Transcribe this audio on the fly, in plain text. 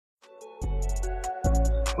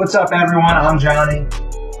What's up, everyone? I'm Johnny.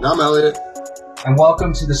 And I'm Elliot. And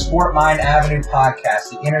welcome to the Sport Mind Avenue podcast,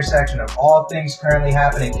 the intersection of all things currently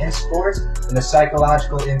happening in sports and the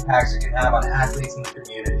psychological impacts it can have on athletes and the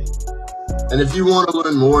community. And if you want to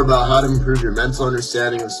learn more about how to improve your mental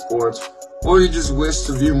understanding of sports, or you just wish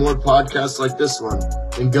to view more podcasts like this one,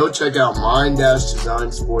 then go check out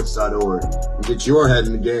mind-designsports.org and get your head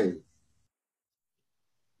in the game.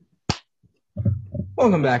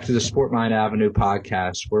 Welcome back to the Sport Mind Avenue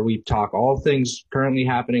podcast, where we talk all things currently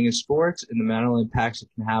happening in sports and the mental impacts it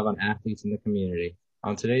can have on athletes in the community.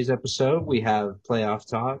 On today's episode, we have playoff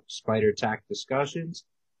talk, spider tack discussions,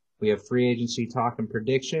 we have free agency talk and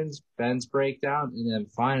predictions, Ben's breakdown, and then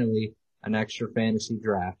finally an extra fantasy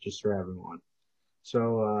draft just for everyone.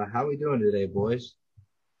 So, how are we doing today, boys?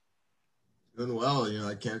 Doing well,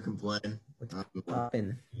 I can't complain.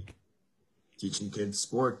 Teaching kids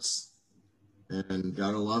sports. And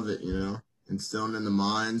gotta love it, instilling in the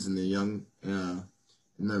minds and the young, in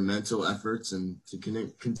their mental efforts and to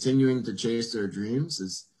continuing to chase their dreams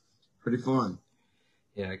is pretty fun.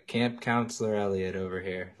 Yeah, Camp Counselor Elliot over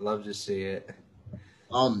here. Love to see it.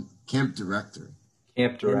 Camp Director.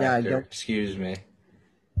 Camp Director, excuse me.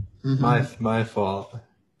 My fault.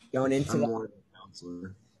 Going into the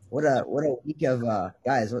counselor. What a week of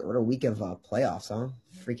guys! What a week of playoffs, huh?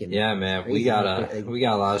 Freaking yeah, man. We got a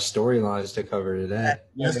lot of storylines to cover today.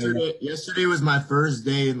 Yesterday was my first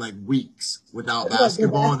day in weeks without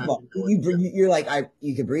basketball. You're like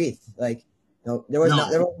you could breathe. There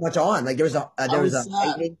wasn't much on. There was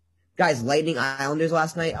Lightning, guys. Lightning Islanders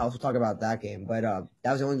last night. I'll talk about that game, but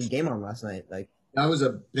that was the only game on last night. That was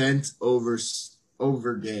a bent over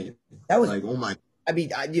game. That was oh my. I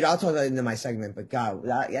mean, dude, I'll talk about it in my segment, but God,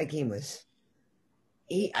 that game was.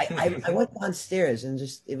 I went downstairs and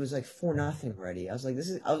it was 4-0 already. I was like,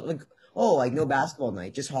 no basketball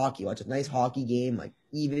night, just hockey. Watch a nice hockey game,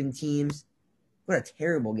 even teams. What a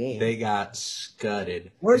terrible game. They got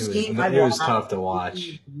scudded. Worst game I've watched. It was tough to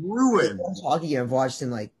watch. Ruined. The worst hockey game I've watched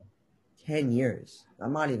in 10 years.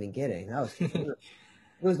 I'm not even kidding. That was. It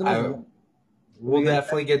was the most. We'll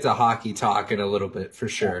definitely get to hockey talk in a little bit for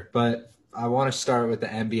sure, but I want to start with the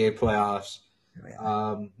NBA playoffs.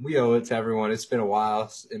 We owe it to everyone. It's been a while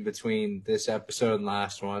in between this episode and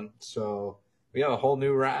last one, so we have a whole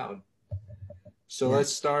new round. So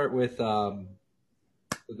let's start with the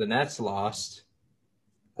Nets lost.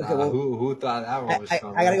 Okay, well, who thought that one was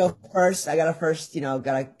coming? I gotta go first.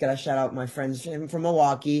 Gotta shout out my friends from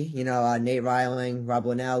Milwaukee. Nate Reiling, Rob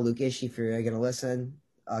Linnell, Luke Ishii, if you're gonna listen.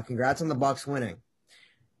 Congrats on the Bucks winning.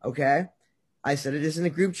 Okay. I said it in the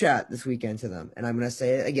group chat this weekend to them, and I'm going to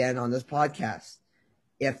say it again on this podcast.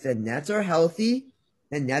 If the Nets are healthy,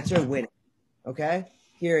 the Nets are winning. Okay?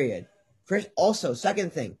 Period. Chris, also,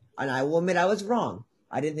 second thing, and I will admit I was wrong.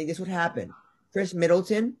 I didn't think this would happen. Chris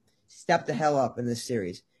Middleton stepped the hell up in this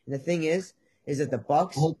series. And the thing is that the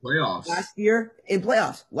Bucks last year,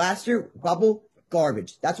 bubble,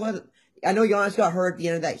 garbage. That's why I know Giannis got hurt at the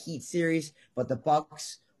end of that Heat series, but the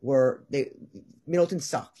Bucks Middleton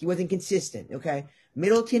sucked. He wasn't consistent, okay?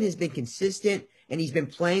 Middleton has been consistent, and he's been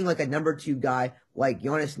playing like a number 2 guy like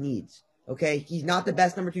Giannis needs, okay? He's not the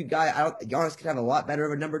best number 2 guy. Giannis could have a lot better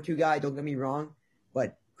of a number 2 guy, don't get me wrong,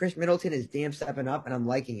 but Chris Middleton is damn stepping up, and I'm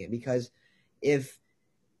liking it because if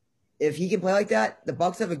he can play like that, the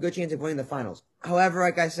Bucks have a good chance of winning the finals. However,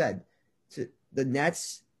 like I said, the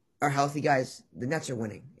Nets are healthy guys. The Nets are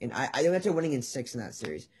winning, and I think the Nets are winning in 6 in that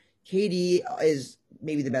series. KD is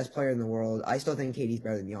maybe the best player in the world. I still think KD's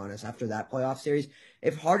better than Giannis after that playoff series.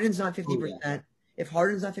 If Harden's not 50%,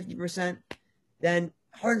 then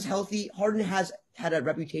Harden's healthy. Harden has had a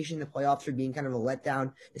reputation in the playoffs for being kind of a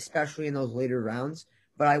letdown, especially in those later rounds.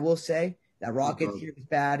 But I will say that Rockets here was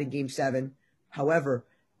bad in Game 7. However,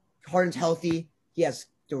 Harden's healthy. He has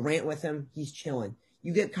Durant with him. He's chilling.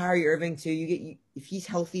 You get Kyrie Irving too. If he's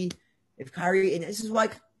healthy, and this is why,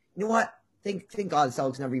 you know what? Thank God the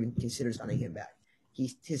Celtics never even considered signing him back.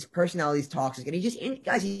 His personality is toxic, and he's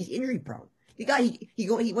injury prone. The guy he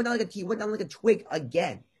went down like a twig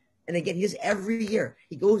again and again. He does every year.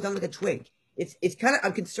 He goes down like a twig. It's kind of,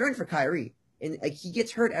 I'm concerned for Kyrie, and he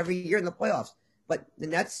gets hurt every year in the playoffs. But the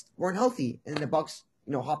Nets weren't healthy, and the Bucks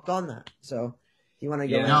hopped on that. So do you want to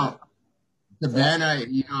go? Yeah. Ben, I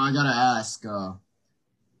gotta ask. How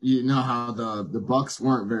the Bucks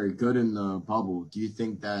weren't very good in the bubble. Do you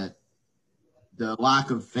think that the lack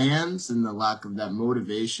of fans and the lack of that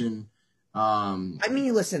motivation?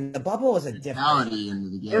 Listen, the bubble was a different.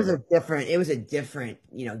 It was a different,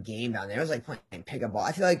 game down there. It was like playing pickleball.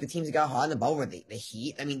 I feel like the teams that got hot in the bubble were the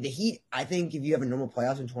Heat. I mean, the Heat. I think if you have a normal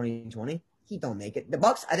playoffs in 2020, Heat don't make it. The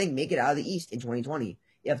Bucks, I think, make it out of the East in 2020.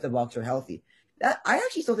 if the Bucks are healthy. That I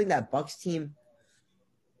actually still think that Bucks team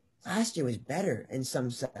last year was better in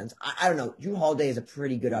some sense. I don't know. Jrue Holiday is a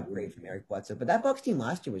pretty good upgrade from Eric Bledsoe, but that Bucks team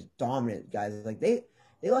last year was dominant, guys. Like they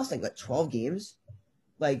lost like 12 games.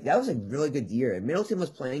 Like that was a really good year. And Middleton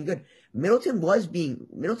was playing good. Middleton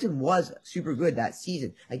was super good that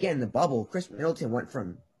season. Again, in the bubble, Chris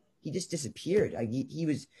Middleton he just disappeared. Like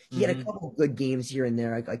he had a couple of good games here and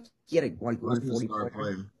there. Like he had a 140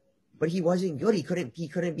 point. But he wasn't good. He couldn't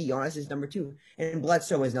be Giannis' number 2. And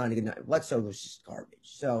Bledsoe was not a good. Bledsoe was just garbage.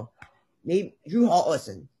 So maybe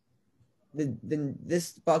listen,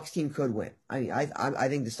 this Bucks team could win. I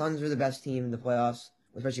think the Suns are the best team in the playoffs,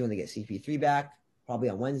 especially when they get CP3 back, probably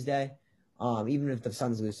on Wednesday. Even if the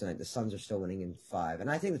Suns lose tonight, the Suns are still winning in 5, and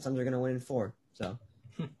I think the Suns are going to win in 4. So,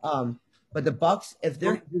 but the Bucks, if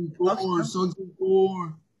they're Suns in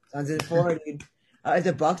 4, dude. If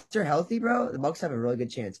the Bucks are healthy, bro, the Bucks have a really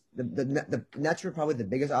good chance. The Nets are probably the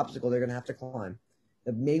biggest obstacle they're gonna have to climb.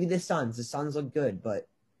 Maybe the Suns. The Suns look good, but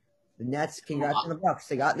the Nets. Congrats on the Bucks.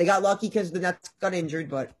 They got lucky because the Nets got injured,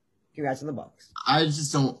 but congrats on the Bucks. I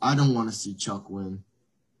don't want to see Chuck win.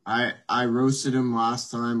 I roasted him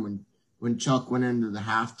last time when Chuck went into the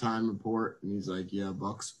halftime report and he's like, "Yeah,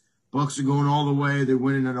 Bucks are going all the way. They're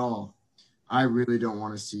winning it all." I really don't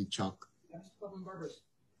want to see Chuck.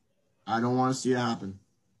 I don't want to see it happen.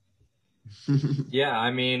 Yeah,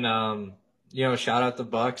 I mean, shout out the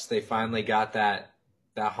Bucks. They finally got that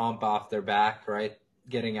hump off their back, right?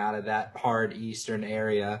 Getting out of that hard Eastern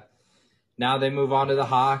area. Now they move on to the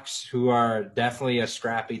Hawks, who are definitely a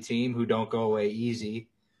scrappy team who don't go away easy.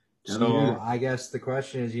 So I guess the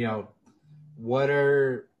question is, what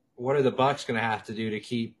are the Bucks going to have to do to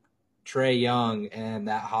keep Trae Young and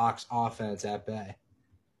that Hawks offense at bay?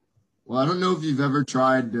 Well, I don't know if you've ever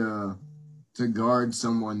tried to guard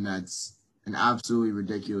someone that's an absolutely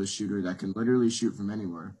ridiculous shooter that can literally shoot from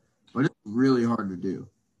anywhere, but it's really hard to do.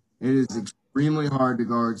 It is extremely hard to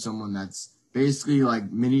guard someone that's basically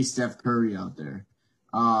like mini Steph Curry out there.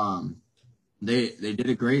 They did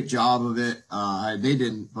a great job of it. They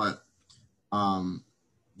didn't, but Trae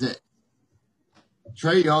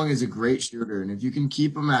Young is a great shooter, and if you can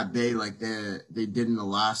keep him at bay like they did in the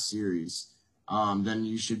last series, then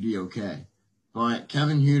you should be okay. But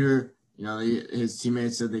Kevin Huerter, his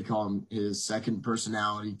teammates said they call him his second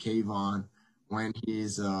personality, Kayvon, when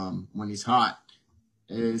he's hot.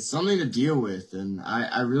 It's something to deal with, and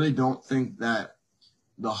I really don't think that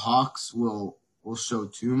the Hawks will show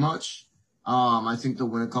too much. I think they'll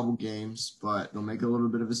win a couple games, but they'll make a little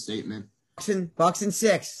bit of a statement. Bucks in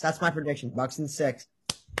 6. That's my prediction. Bucks in 6.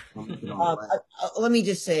 Let me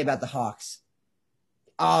just say about the Hawks.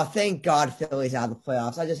 Oh, thank God Philly's out of the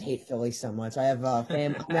playoffs. I just hate Philly so much. I have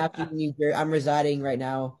family. I'm New Jersey. I'm residing right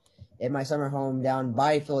now in my summer home down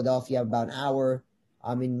by Philadelphia, about an hour.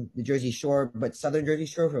 I'm in the Jersey Shore, but Southern Jersey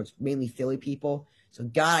Shore, so it's mainly Philly people. So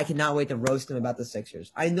God, I cannot wait to roast them about the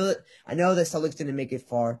Sixers. I know the Celtics didn't make it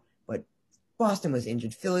far, but Boston was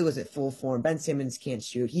injured. Philly was at full form. Ben Simmons can't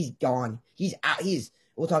shoot. He's gone. He's out.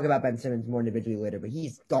 We'll talk about Ben Simmons more individually later, but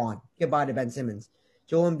he's gone. Goodbye to Ben Simmons.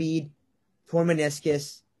 Joel Embiid, torn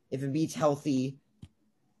meniscus. If Embiid's healthy,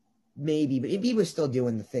 maybe, but Embiid was still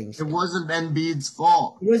doing the things. It wasn't Embiid's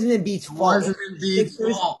fault. It wasn't Embiid's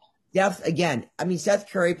fault. Depth again. I mean, Seth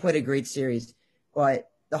Curry played a great series, but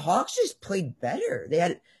the Hawks just played better. They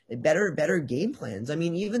had better game plans. I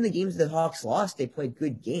mean, even the games the Hawks lost, they played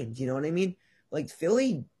good games. You know what I mean? Like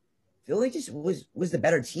Philly just was the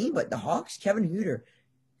better team, but the Hawks, Kevin Huerter,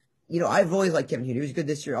 I've always liked Kevin Huerter. He was good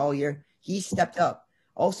this year, all year. He stepped up.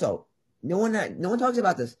 Also, no one talks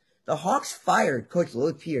about this. The Hawks fired Coach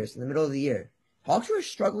Lloyd Pierce in the middle of the year. Hawks were a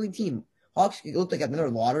struggling team. Hawks looked like another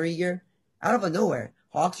lottery year. Out of nowhere,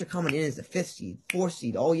 Hawks are coming in as the 5th seed, 4th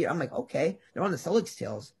seed all year. I'm like, okay, they're on the Celtics'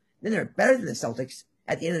 tails. Then they're better than the Celtics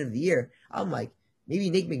at the end of the year. I'm like, maybe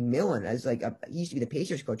Nate McMillan, he used to be the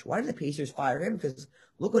Pacers coach. Why did the Pacers fire him? Because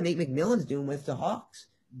look what Nate McMillan's doing with the Hawks.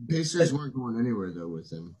 Pacers weren't going anywhere though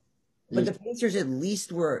with him. But the Pacers at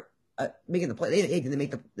least were making the play. They didn't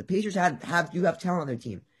make the Pacers have talent on their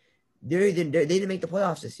team. They didn't make the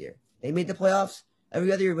playoffs this year. They made the playoffs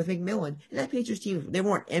every other year with McMillan. And that Pacers team, they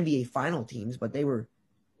weren't NBA final teams, but they were,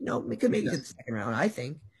 they could make it to the second round, I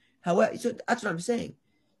think. However, so that's what I'm saying.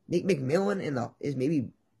 Nate McMillan is maybe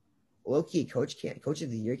low-key coach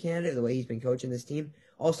of the year candidate, the way he's been coaching this team.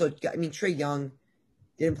 Also, I mean, Trae Young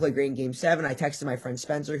didn't play great in Game 7. I texted my friend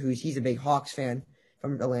Spencer, he's a big Hawks fan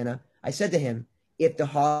from Atlanta. I said to him, if the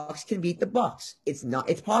Hawks can beat the Bucks, it's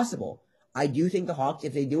possible. I do think the Hawks,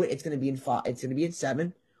 if they do it, it's going to be in 5. It's going to be in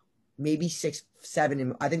 7, maybe 6,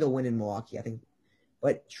 7. I think they'll win in Milwaukee. I think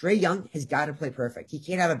But Trae Young has got to play perfect. He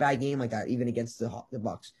can't have a bad game like that, even against the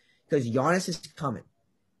Bucks, because Giannis is coming.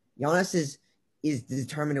 Giannis is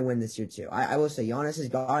determined to win this year too. I will say Giannis has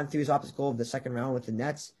gone through his obstacle of the second round with the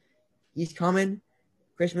Nets. He's coming.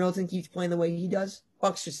 Chris Middleton keeps playing the way he does.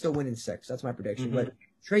 Bucks should still win in 6. That's my prediction. Mm-hmm. But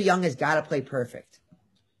Trae Young has got to play perfect.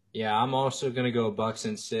 Yeah, I'm also going to go Bucks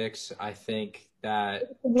in 6. I think that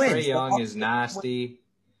Wins. Trae Young is nasty.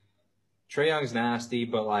 Trae Young's nasty,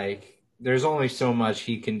 but, like, there's only so much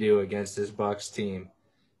he can do against this Bucks team.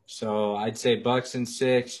 So I'd say Bucks in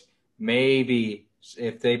 6. Maybe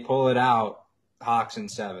if they pull it out, Hawks in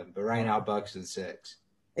 7. But right now, Bucks in 6.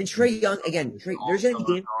 And Trae Young, again, there's going to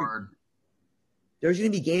be games. There's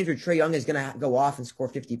going to be games where Trae Young is going to go off and score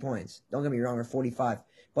 50 points. Don't get me wrong, or 45.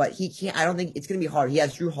 But he can't. I don't think it's going to be hard. He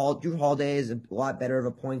has Drew Holiday is a lot better of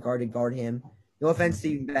a point guard to guard him. No offense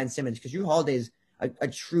to Ben Simmons, because Drew Holiday is a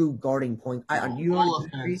true guarding point. No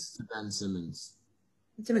offense to Ben Simmons.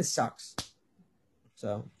 Ben Simmons sucks.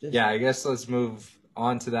 So yeah, I guess let's move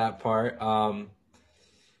on to that part.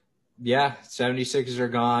 Yeah, 76ers are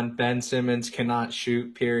gone. Ben Simmons cannot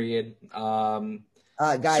shoot. Period. Guys,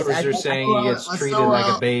 sources are saying he gets treated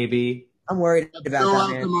like a baby. I'm worried about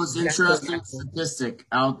that, man. The most interesting statistic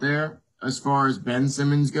out there as far as Ben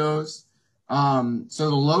Simmons goes. So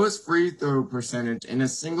the lowest free throw percentage in a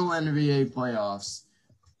single NBA playoffs,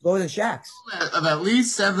 lower than Shaq's, of at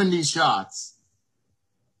least 70 shots.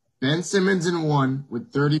 Ben Simmons in 1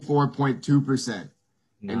 with 34.2%.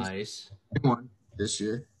 Nice. In 1 this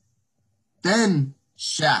year. Then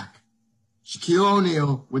Shaq. Shaquille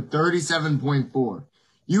O'Neal with 37.4.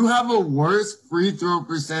 You have a worse free throw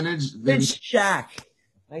percentage than Shaq.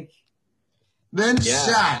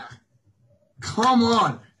 Shaq. Come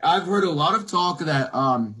on. I've heard a lot of talk that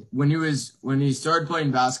when he started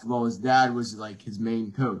playing basketball, his dad was like his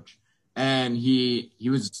main coach. And he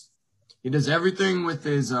does everything with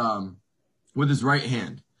his right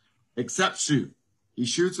hand except shoot. He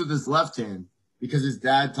shoots with his left hand because his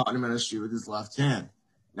dad taught him how to shoot with his left hand.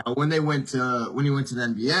 Now when he went to the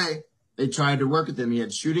NBA, they tried to work with him. He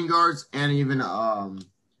had shooting guards and even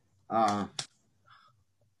JJ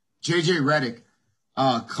Redick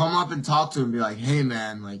come up and talk to him and be like, hey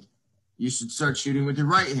man, like you should start shooting with your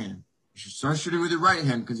right hand. You should start shooting with your right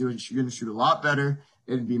hand because you're going to shoot a lot better.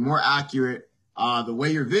 It'd be more accurate. The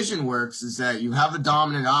way your vision works is that you have a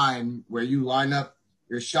dominant eye, and where you line up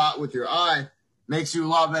your shot with your eye makes you a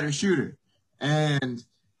lot better shooter. And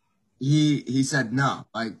he said no.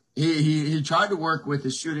 Like he tried to work with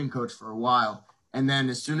his shooting coach for a while, and then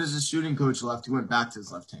as soon as his shooting coach left, he went back to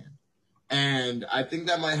his left hand. And I think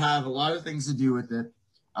that might have a lot of things to do with it.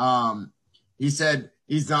 He said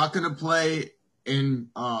he's not going to play in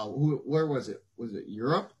where was it? Was it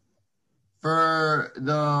Europe for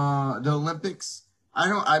the Olympics?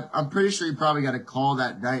 I'm pretty sure he probably got a call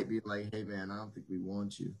that night, be like, "Hey man, I don't think we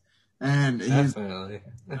want you." And definitely,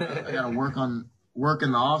 I got to work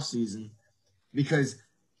in the off season, because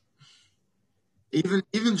even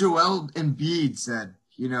Joel Embiid said,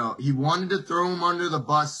 you know, he wanted to throw him under the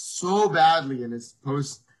bus so badly in his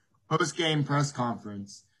post game press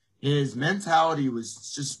conference. His mentality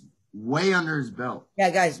was just way under his belt. Yeah,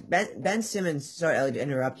 guys, Ben Simmons, sorry, Ellie, to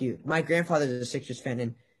interrupt you. My grandfather is a Sixers fan,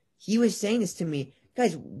 and he was saying this to me.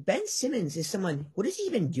 Guys, Ben Simmons is someone, what has he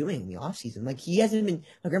been doing in the offseason? Like, he hasn't been,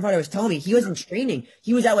 my grandfather was telling me, he wasn't training.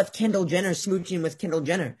 He was out with Kendall Jenner, smooching with Kendall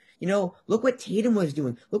Jenner. You know, look what Tatum was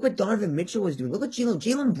doing. Look what Donovan Mitchell was doing. Look what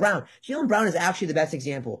Jaylen Brown. Jaylen Brown is actually the best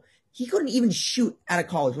example. He couldn't even shoot out of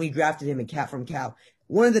college when we drafted him from Cal.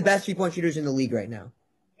 One of the best three-point shooters in the league right now.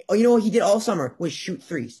 Oh, you know what he did all summer was shoot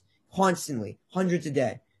threes. Constantly. Hundreds a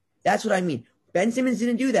day. That's what I mean. Ben Simmons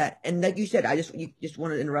didn't do that. And like you said, you just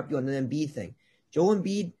wanted to interrupt you on the Embiid thing. Joel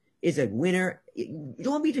Embiid is a winner.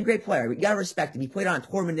 Joel Embiid's a great player. You gotta respect him. He played on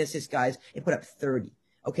torn meniscus, guys, and put up 30.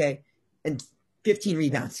 Okay? And 15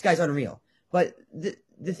 rebounds. This guy's unreal. But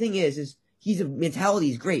the thing is his mentality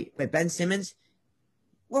is great. But Ben Simmons,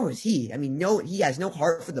 where was he? I mean, he has no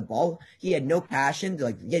heart for the ball. He had no passion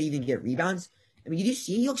to even get rebounds. I mean,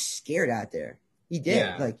 he looked scared out there. He did.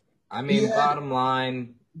 Yeah. Bottom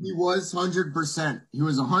line, he was 100%. He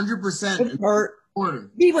was 100% hurt.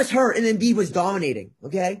 Embiid was hurt, and then Embiid was dominating.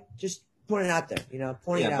 Okay, just putting it out there. You know,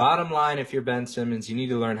 pointing it out. Bottom line, if you're Ben Simmons, you need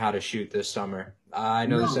to learn how to shoot this summer. I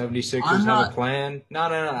know the 76ers have a plan. No.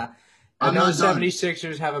 I know the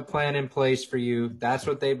 76ers have a plan in place for you. That's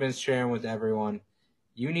what they've been sharing with everyone.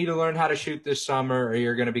 You need to learn how to shoot this summer, or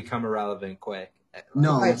you're going to become irrelevant quick.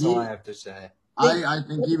 That's all I have to say. I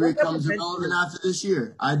think he becomes irrelevant after this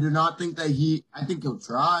year. I do not think that I think he'll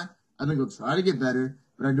try. I think he'll try to get better,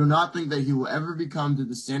 but I do not think that he will ever become to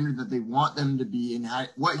the standard that they want them to be and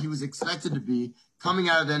what he was expected to be coming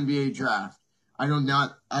out of the NBA draft. I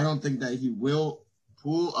don't think that he will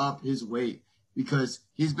pull up his weight because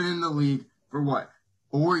he's been in the league for what,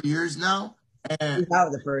 4 years now, and He's out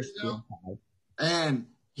of the first year. and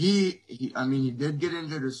he did get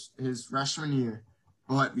injured his freshman year,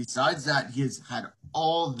 but besides that, he has had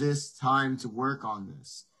all this time to work on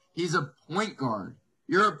this. He's a point guard.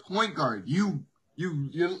 You're a point guard. Your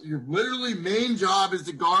literally main job is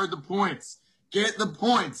to guard the points. Get the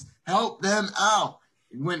points. Help them out.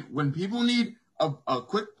 When people need a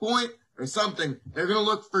quick point or something, they're gonna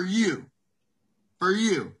look for you. For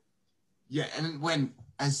you. Yeah, and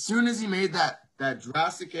as soon as he made that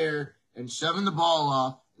drastic error and shoving the ball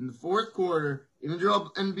off in the fourth quarter, even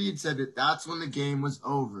Joel Embiid said it, that's when the game was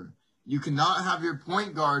over. You cannot have your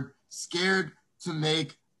point guard scared to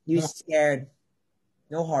make. He was scared.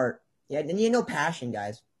 No heart. Yeah, and he had no passion,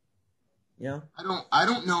 guys. You know? I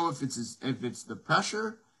don't know if it's the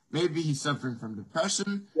pressure. Maybe he's suffering from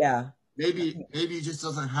depression. Yeah. Maybe he just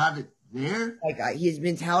doesn't have it there. Like his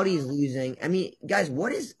mentality is losing. I mean, guys,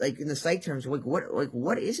 what is like in the psych terms?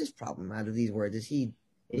 What is his problem out of these words?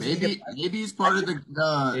 Maybe he's part of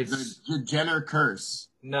the Jenner curse.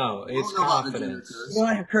 No, it's confidence. You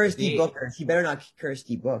don't curse D Booker. He better not curse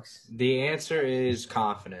D Books. The answer is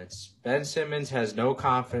confidence. Ben Simmons has no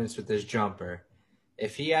confidence with his jumper.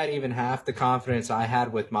 If he had even half the confidence I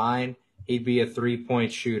had with mine, he'd be a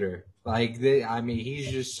 3-point shooter.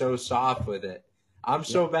 He's just so soft with it. I'm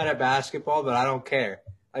so bad at basketball, but I don't care.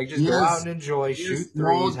 Just go out and enjoy, shoot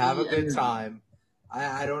threes, have a good time.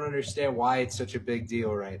 I don't understand why it's such a big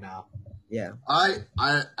deal right now. Yeah. I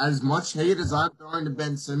as much hate as I'm throwing to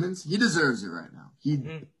Ben Simmons, he deserves it right now. He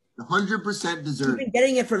 100% deserves it. He's been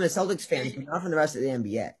getting it from the Celtics fans, but not from the rest of the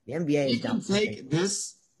NBA. The NBA he is can take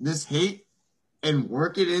this hate and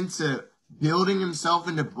work it into building himself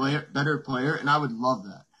into better player, and I would love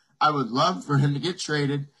that. I would love for him to get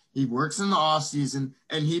traded. He works in the offseason,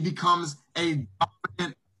 and he becomes a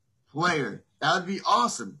dominant player. That would be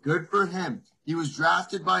awesome. Good for him. He was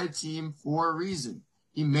drafted by a team for a reason.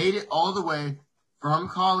 He made it all the way from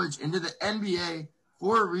college into the NBA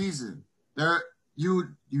for a reason. You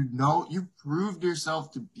proved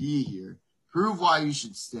yourself to be here. Prove why you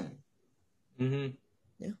should stay. Mm-hmm.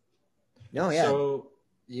 Yeah. No, yeah. So,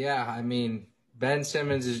 Ben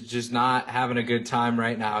Simmons is just not having a good time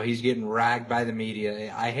right now. He's getting ragged by the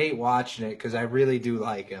media. I hate watching it because I really do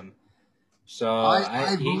like him. So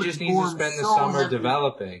he just needs to spend the summer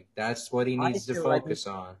developing. That's what he needs to focus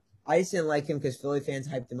on. I just didn't like him because Philly fans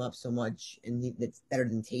hyped him up so much, and that's better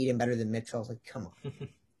than Tatum, better than Mitchell. I was like, come on.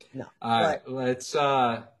 No. All right, let's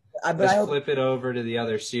flip it over to the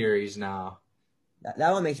other series now.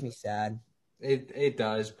 That one makes me sad. It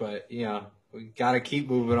does, but we got to keep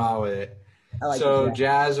moving on with it.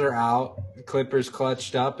 Jazz are out. Clippers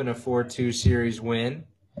clutched up in a 4-2 series win.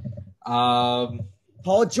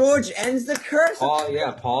 Paul George ends the curse.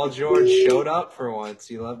 Paul George showed up for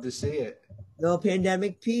once. You love to see it. No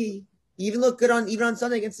pandemic P. He even looked good on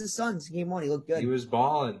Sunday against the Suns. Game 1, he looked good. He was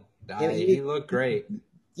balling. He looked great.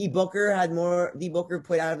 D Booker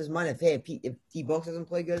played out of his mind. If D Booker doesn't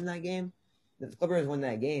play good in that game, the Clippers win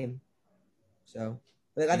that game. So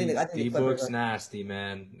I think D Book's nasty,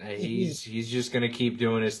 man. He's just gonna keep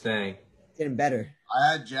doing his thing. Getting better.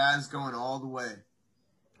 I had Jazz going all the way.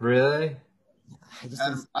 Really?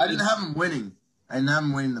 I didn't have him winning. I didn't have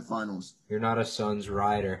him winning the finals. You're not a Suns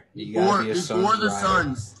rider. You gotta be a Suns rider. Before the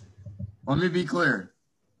Suns, let me be clear.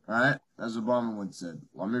 All right? As Obama once said,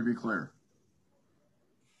 let me be clear.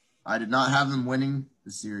 I did not have them winning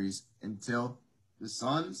the series until the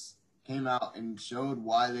Suns came out and showed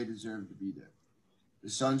why they deserved to be there. The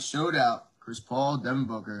Suns showed out, Chris Paul, Devin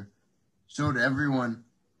Booker, showed everyone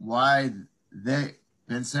why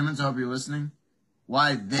Ben Simmons, I hope you're listening,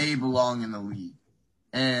 why they belong in the league.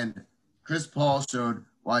 And Chris Paul showed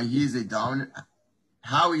how he is a dominant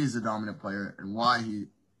player and why he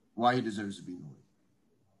deserves to be in the league.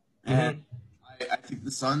 And I think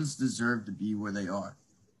the Suns deserve to be where they are.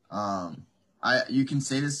 You can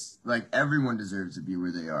say this, like, everyone deserves to be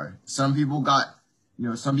where they are. Some people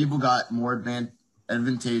got more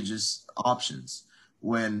advantageous options.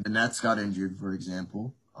 When the Nets got injured, for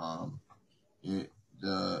example,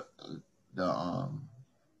 the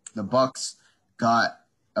Bucks got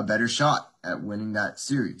a better shot at winning that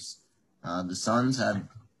series. The Suns had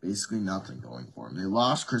basically nothing going for them. They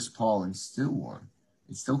lost Chris Paul and still won.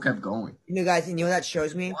 It still kept going. Guys, what that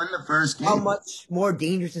shows me? Won the first game. How much more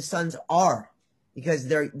dangerous the Suns are. Because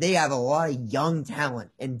they have a lot of young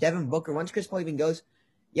talent. And Devin Booker, once Chris Paul even goes,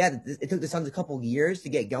 it took the Suns a couple of years to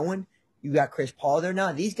get going. You got Chris Paul there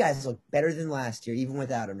now. These guys look better than last year, even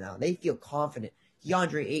without him now. They feel confident.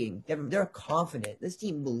 DeAndre Ayton. They're confident. This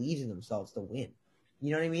team believes in themselves to win.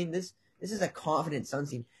 You know what I mean? This is a confident Suns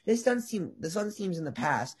team. The Suns teams in the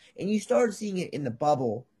past, and you started seeing it in the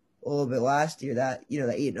bubble a little bit last year. That the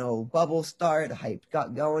 8-0 bubble start, the hype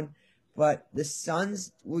got going, but the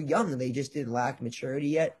Suns were young. They just didn't lack maturity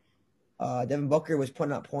yet. Devin Booker was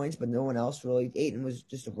putting up points, but no one else really. Ayton was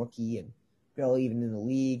just a rookie and barely even in the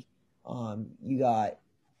league. You got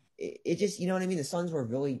it just, you know what I mean? The Suns were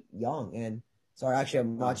really young. And sorry, actually,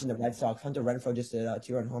 I'm watching the Red Sox. Hunter Renfroe just did a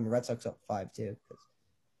 2-run home. The Red Sox up 5-2.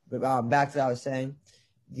 But back to what I was saying.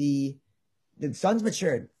 The Suns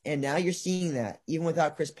matured, and now you're seeing that even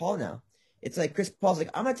without Chris Paul now. It's like Chris Paul's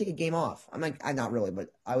like, I'm going to take a game off. I'm like, I'm not really, but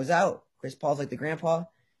I was out. Chris Paul's like the grandpa.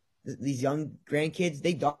 These young grandkids,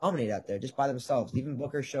 they dominate out there just by themselves. Even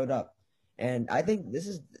Booker showed up. And I think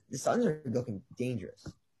the Suns are looking dangerous.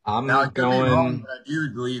 I'm Now, not going. I do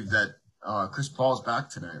believe that Chris Paul's back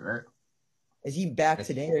tonight, right? Is he back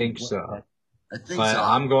today? I think so. I think But so.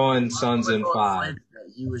 I'm going Suns in 5.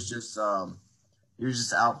 He was just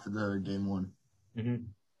out for the game 1. Mm-hmm.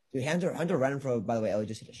 Dude, Hunter Renfroe, by the way,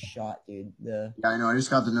 just hit a shot, dude. Yeah, I know. I just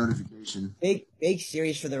got the notification. Big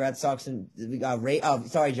series for the Red Sox, and we got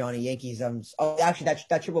sorry, Johnny, Yankees. Actually,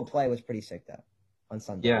 that triple play was pretty sick though on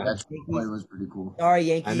Sunday. Yeah. That play was pretty cool. Sorry,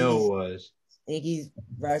 Yankees. I know it was. Yankees,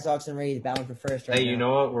 Red Sox, and Rays battling for first right Hey, now. you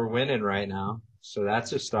know what? We're winning right now, so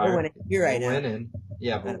that's a start. We're winning. You're right We're now. winning.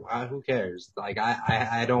 Yeah, but who cares? Like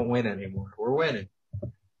I don't win anymore. We're winning,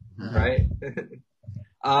 right?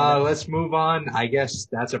 Let's move on. I guess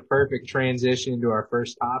that's a perfect transition to our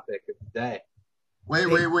first topic of the day. Wait.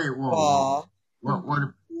 Whoa.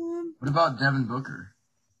 What about Devin Booker?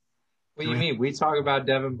 What do you mean? We talk about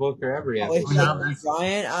Devin Booker every Oh, it's episode. like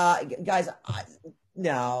Brian. Guys,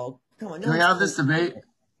 no, come on. Can we have this debate?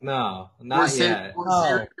 No, not yet.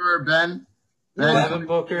 Ben? Devin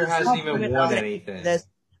Booker hasn't even won anything.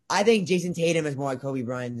 I think Jason Tatum is more like Kobe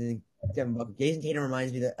Bryant than Devin Booker. Jason Tatum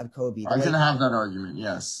reminds me of Kobe. I can have that argument,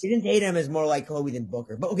 yes. Jason Tatum is more like Kobe than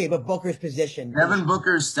Booker. But Booker's position. Devin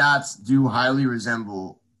Booker's stats do highly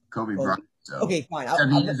resemble Kobe Bryant. So. Okay, fine.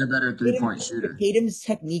 He is a better three-point shooter. Tatum's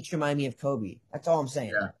techniques remind me of Kobe. That's all I'm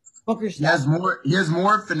saying. Yeah. Booker's He has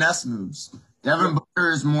more finesse moves. Devin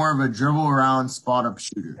Booker is more of a dribble around, spot up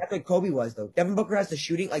shooter. That's what Kobe was, though. Devin Booker has the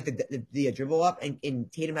shooting, like the dribble up,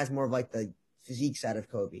 and Tatum has more of like the physique side of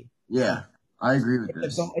Kobe. Yeah, I agree with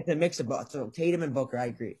this. It's a mix of both. So Tatum and Booker, I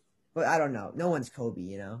agree. But I don't know. No one's Kobe,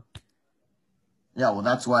 you know? Yeah, well,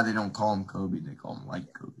 that's why they don't call him Kobe. They call him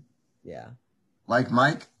like Kobe. Yeah. Like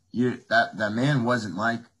Mike, that man wasn't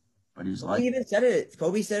Mike, but he was like. He even said it.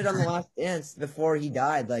 Kobe said it on The Last Dance before he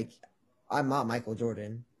died. Like, I'm not Michael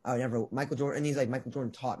Jordan. I would never Michael Jordan. And he's like, Michael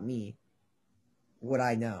Jordan taught me what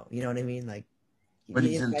I know. You know what I mean? Like, but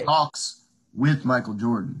he's in talks with Michael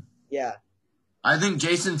Jordan. Yeah. I think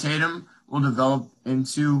Jason Tatum will develop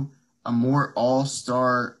into a more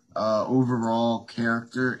all-star overall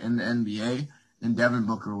character in the NBA than Devin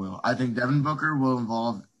Booker will. I think Devin Booker will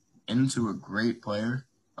evolve into a great player,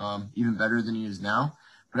 even better than he is now.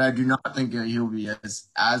 But I do not think that he'll be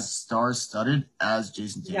as star-studded as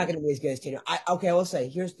Jason Tatum. He's not going to be as good as Tatum. I will say,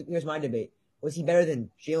 here's my debate. Was he better than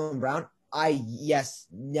Jaylen Brown?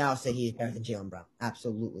 Now say he's better than Jaylen Brown.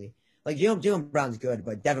 Absolutely. Like, Jaylen Brown's good,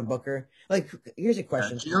 but Devin Booker, like, here's a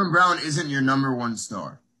question. Jaylen Brown isn't your number one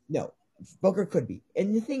star. No, Booker could be.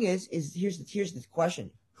 And the thing is here's the question.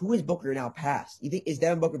 Who is Booker now past? You think, is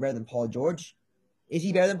Devin Booker better than Paul George? Is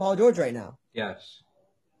he better than Paul George right now? Yes.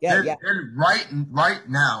 Yeah. And right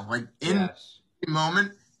now, like, in the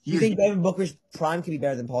moment, you think Devin Booker's prime could be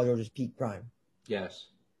better than Paul George's peak prime? Yes.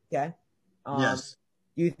 Okay. Yes.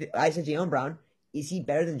 I said Jaylen Brown. Is he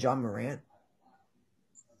better than John Morant?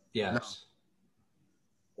 Yes.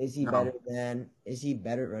 No. Is he better than? Is he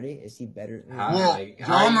better? Ready? Is he better? How are you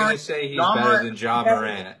going to say he's better than John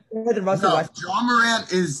Morant? Better than Russell Westbrook. John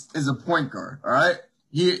Morant is a point guard. All right.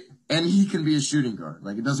 He can be a shooting guard.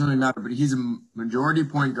 Like, it doesn't really matter. But he's a majority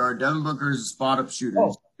point guard. Devin Booker is a spot up shooter.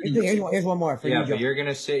 Oh, here's one more for you. Yeah, but you're going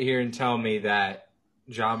to sit here and tell me that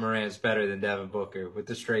John Morant's better than Devin Booker with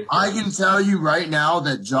the straight face. I can tell you right now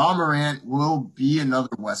that John Morant will be another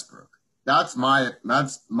Westbrook. That's my.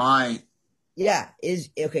 Yeah. Is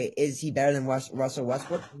he better than Russell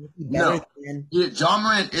Westbrook? No. John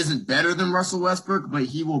Morant isn't better than Russell Westbrook, but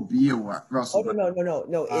he will be a Russell. Oh,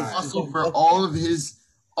 no. Russell for all of his.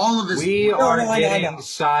 We are getting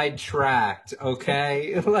sidetracked.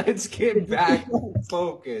 Okay, let's get back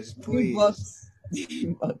focused, please.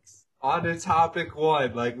 On to topic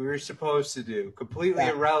 1, like we were supposed to do. Completely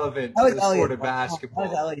irrelevant to the sport of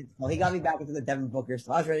basketball. He got me back into the Devin Booker,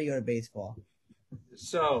 so I was ready to go to baseball.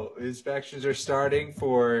 So, inspections are starting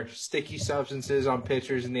for sticky substances on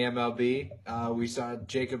pitchers in the MLB. We saw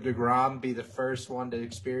Jacob deGrom be the first one to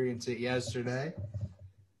experience it yesterday.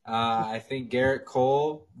 I think Garrett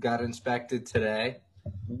Cole got inspected today.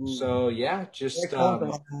 So, yeah, just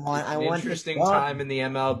an interesting time in the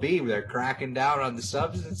MLB. They're cracking down on the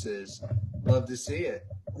substances. Love to see it.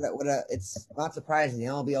 It's not surprising. The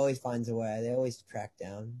MLB always finds a way. They always crack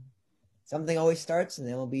down. Something always starts, and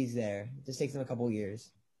the MLB's there. It just takes them a couple of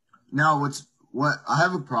years. Now, what I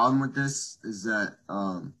have a problem with this is that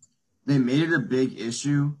they made it a big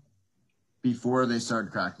issue before they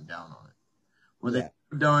started cracking down on it. What they've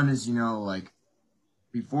done is, like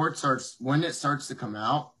before it starts, when it starts to come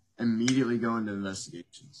out, immediately go into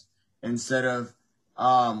investigations instead of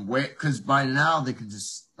wait, because by now they could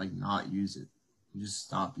just like not use it, just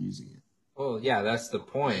stop using it. Well, yeah, that's the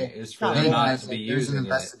point. Is for them not to be using it. There's an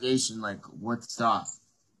investigation, like what stopped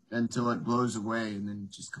until it blows away and then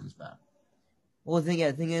it just comes back. Well, the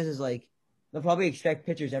thing is like they'll probably expect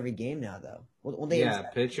pitchers every game now, though.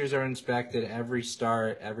 Pitchers are inspected every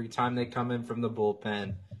start, every time they come in from the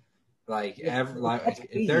bullpen.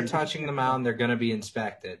 If they're touching the mound, they're going to be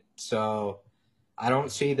inspected. So I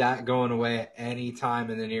don't see that going away at any time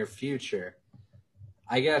in the near future.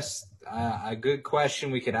 I guess a good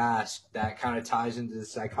question we could ask that kind of ties into the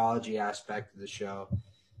psychology aspect of the show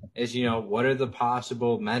is, what are the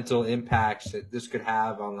possible mental impacts that this could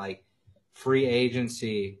have on like free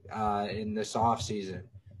agency in this offseason,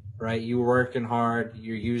 right? You're working hard,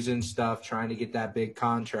 you're using stuff, trying to get that big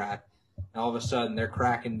contract. And all of a sudden they're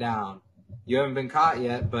cracking down. You haven't been caught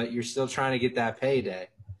yet, but you're still trying to get that payday.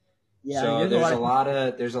 Yeah, so there's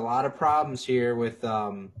a lot of problems here with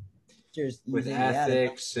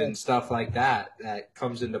ethics and stuff like that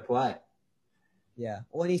comes into play. Yeah.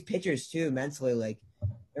 Well, these pitchers too, mentally, like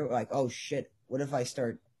they're like, oh shit, what if I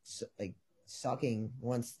start like sucking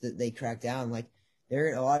once they crack down? Like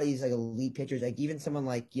there are a lot of these like elite pitchers, like even someone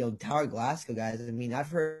like Tyler Glasgow guys. I mean, I've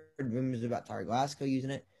heard rumors about Tyler Glasgow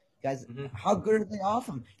using it. Guys, how good are they off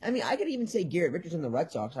him? I mean, I could even say Garrett Richards in the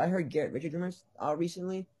Red Sox. I heard Garrett Richards rumors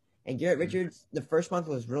recently, and Garrett Richards the first month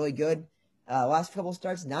was really good. Last couple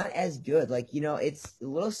starts, not as good. Like, it's a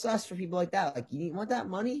little sus for people like that. Like, you want that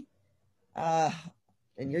money, and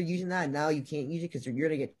you're using that, and now you can't use it because you're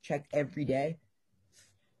going to get checked every day.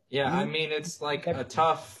 Yeah, I mean, it's like a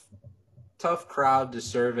tough crowd to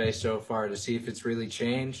survey so far to see if it's really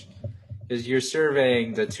changed. Because you're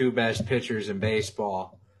surveying the two best pitchers in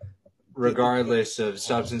baseball, regardless of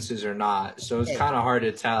substances or not. So it's kind of hard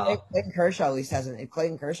to tell. Clayton Kershaw at least hasn't. If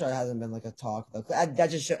Clayton Kershaw hasn't been like a talk, though, that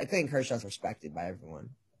just shows Clayton Kershaw's respected by everyone.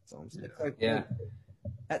 So I'm saying. Yeah.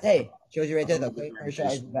 Hey, shows you right there though. Clayton Kershaw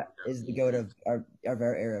is the goat of our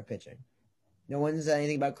era of pitching. No one's said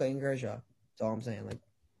anything about Clayton Kershaw. That's all I'm saying.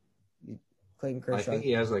 Like Clayton Kershaw. I think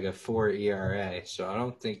he has like a 4 ERA, so I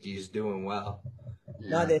don't think he's doing well.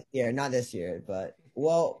 Not this year, but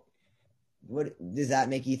well. What does that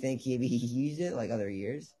make you think he used it like other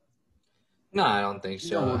years? No, I don't think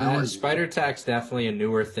so. Spider Tack's definitely a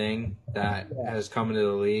newer thing that has come into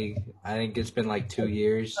the league. I think it's been like 2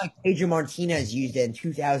 years. Like Adrian Martinez used it in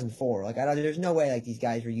 2004. Like there's no way like these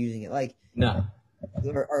guys were using it. Like no,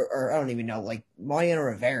 or I don't even know. Like Mariano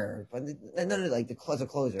Rivera, but none of like the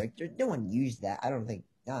closer. Like no one used that. I don't think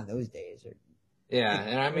not in those days.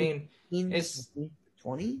 And I mean it's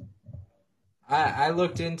 20. I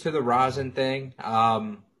looked into the rosin thing.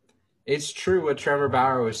 It's true what Trevor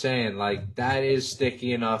Bauer was saying. Like, that is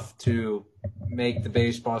sticky enough to make the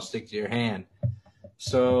baseball stick to your hand.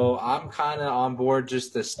 So I'm kind of on board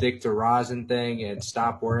just the stick to rosin thing and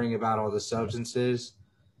stop worrying about all the substances.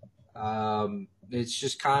 It's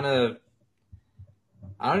just kind of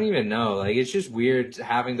 – I don't even know. Like, it's just weird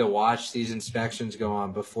having to watch these inspections go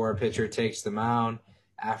on before a pitcher takes the mound.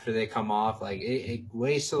 After they come off, like it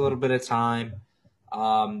wastes a little bit of time.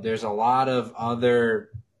 There's a lot of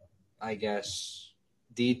other, I guess,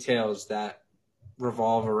 details that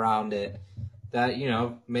revolve around it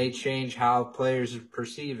that, may change how players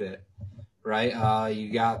perceive it, right?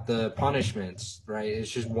 You got the punishments, right?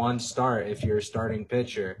 It's just one start. If you're a starting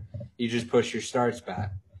pitcher, you just push your starts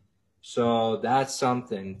back. So that's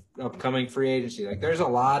something. Upcoming free agency. Like, there's a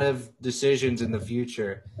lot of decisions in the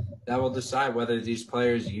future that will decide whether these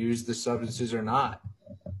players use the substances or not.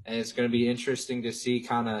 And it's going to be interesting to see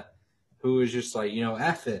kind of who is just like,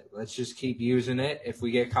 F it. Let's just keep using it. If we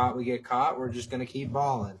get caught, we get caught. We're just going to keep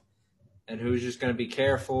balling. And who's just going to be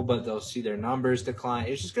careful, but they'll see their numbers decline.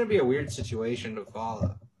 It's just going to be a weird situation to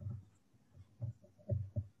follow.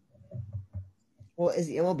 Well, is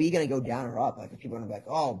the MLB going to go down or up? Like, people are going to be like,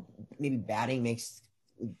 oh, maybe batting makes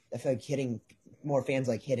 – I feel like hitting – more fans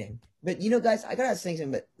like hitting. But guys, I gotta say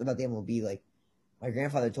something about the MLB. Like, my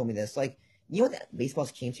grandfather told me this. Like, what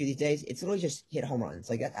baseball's came to these days? It's literally just hit home runs.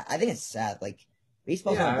 Like, I think it's sad. Like,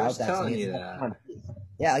 baseball's Yeah, not I about was that. telling It's you not that. fun.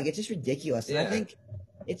 Yeah, like it's just ridiculous. And I Yeah. think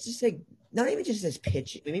it's just like not even just as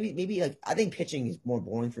pitch. Maybe like I think pitching is more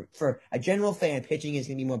boring for a general fan. Pitching is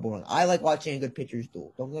gonna be more boring. I like watching a good pitcher's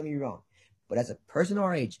duel. Don't get me wrong, but as a person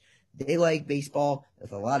our age, they like baseball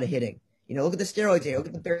with a lot of hitting. Look at the steroids era. Look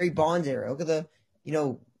at the Barry Bonds era. Look at the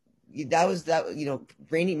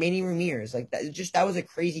Manny Ramirez. Like that was a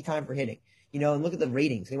crazy time for hitting. And look at the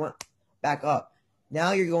ratings. They went back up.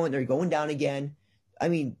 Now they're going down again. I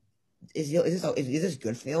mean, is this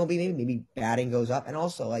good for the MLB? Maybe batting goes up, and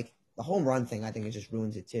also like the home run thing. I think it just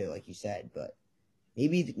ruins it too, like you said. But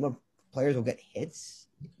maybe more players will get hits.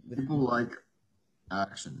 People like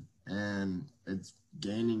action, and it's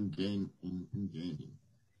gaining,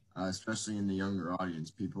 especially in the younger audience.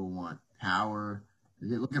 People want power.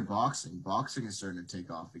 Look at boxing. Boxing is starting to take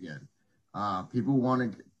off again. People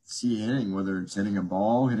want to see hitting, whether it's hitting a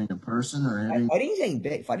ball, hitting a person, or hitting Fighting's getting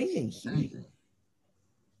big. Fighting's getting huge. anything.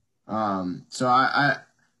 So I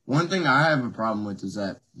one thing I have a problem with is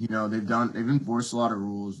that they've enforced a lot of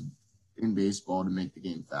rules in baseball to make the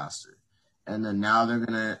game faster, and then now they're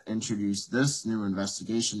gonna introduce this new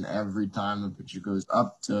investigation every time the pitcher goes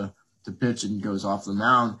up to pitch and goes off the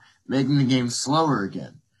mound, making the game slower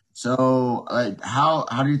again. So like how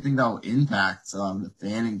do you think that will impact the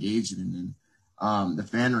fan engagement and the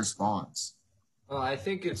fan response? Well, I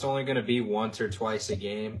think it's only going to be once or twice a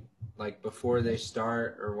game, like before they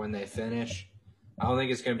start or when they finish. I don't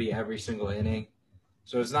think it's going to be every single inning.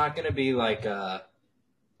 So it's not going to be like oh,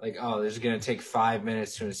 this is going to take 5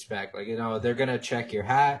 minutes to inspect. Like, they're going to check your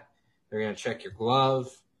hat, they're going to check your glove,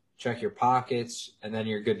 check your pockets, and then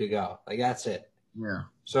you're good to go. Like, that's it. Yeah.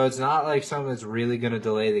 So it's not like something that's really going to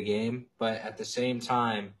delay the game, but at the same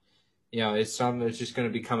time, it's something that's just going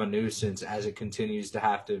to become a nuisance as it continues to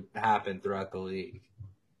have to happen throughout the league.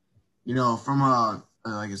 From a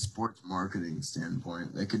sports marketing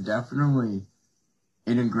standpoint, they could definitely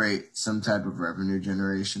integrate some type of revenue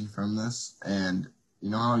generation from this. And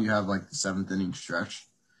how you have like the 7th inning stretch,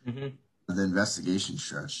 the investigation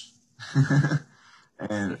stretch,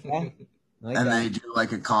 and they do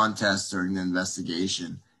like a contest during the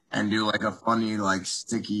investigation and do like a funny like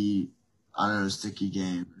sticky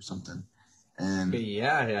game or something. And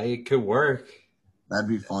yeah, it could work. That'd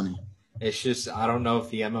be funny. It's just I don't know if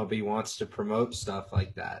the MLB wants to promote stuff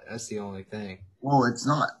like that. That's the only thing. Well, it's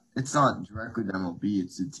not directly the MLB,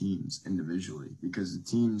 it's the teams individually, because the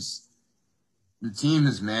team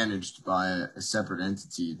is managed by a separate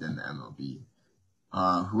entity than the MLB.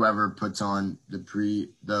 Whoever puts on the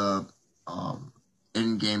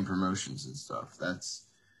in-game promotions and stuff, that's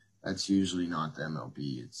usually not the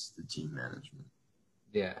MLB, it's the team management.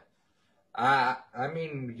 Yeah. I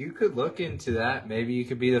mean, you could look into that. Maybe you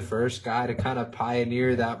could be the first guy to kind of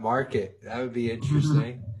pioneer that market. That would be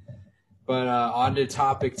interesting. But on to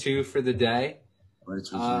topic 2 for the day.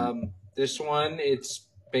 This one, it's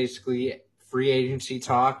basically free agency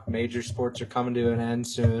talk. Major sports are coming to an end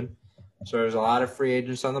soon. So there's a lot of free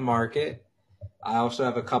agents on the market. I also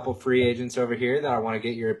have a couple free agents over here that I want to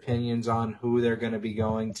get your opinions on who they're going to be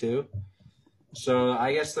going to. So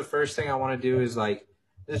I guess the first thing I want to do is like,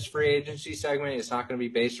 this free agency segment is not going to be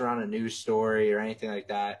based around a news story or anything like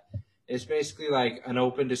that. It's basically like an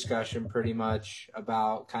open discussion pretty much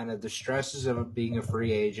about kind of the stresses of being a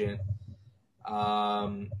free agent,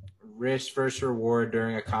 risk versus reward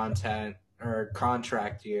during a contract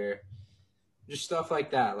year, just stuff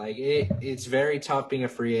like that. Like it's very tough being a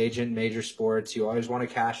free agent in major sports. You always want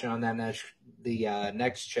to cash in on that next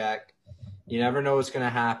check. You never know what's going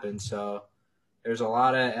to happen. So there's a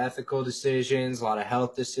lot of ethical decisions, a lot of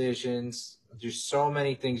health decisions. There's so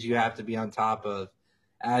many things you have to be on top of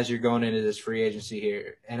as you're going into this free agency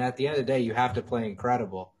here. And at the end of the day, you have to play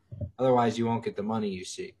incredible. Otherwise, you won't get the money you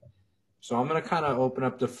see. So I'm going to kind of open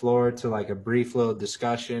up the floor to like a brief little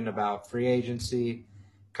discussion about free agency,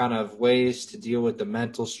 kind of ways to deal with the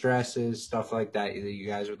mental stresses, stuff like that you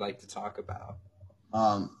guys would like to talk about.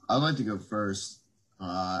 I'd like to go first.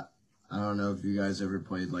 I don't know if you guys ever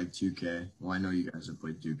played like 2K. Well, I know you guys have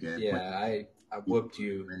played 2K. Yeah, I whooped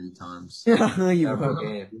you many times. Before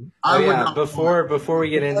we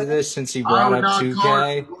get into this, since you brought up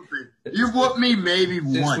 2K, you whooped me maybe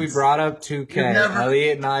once. Since we brought up 2K,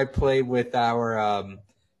 Elliot and I played with our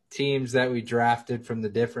teams that we drafted from the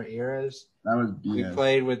different eras. That was BS. We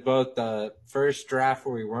played with both the first draft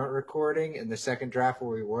where we weren't recording and the second draft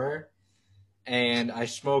where we were, and I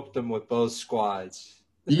smoked them with both squads.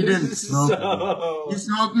 You didn't smoke me. You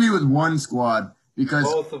smoked me with one squad, because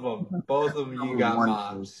Both of them, you got One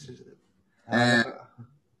mobs. And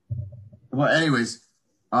well, anyways,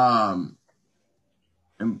 and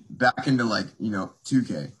back into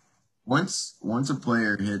 2K. Once a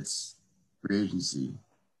player hits free agency,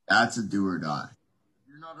 that's a do or die. If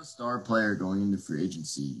you're not a star player going into free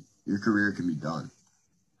agency, your career can be done.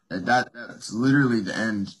 And that's literally the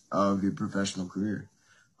end of your professional career.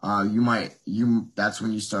 That's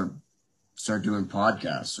when you start doing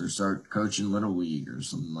podcasts or start coaching Little League or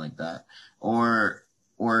something like that, or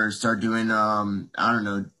start doing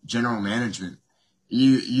general management.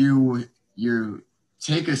 You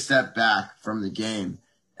take a step back from the game,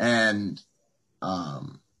 and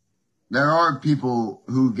there are people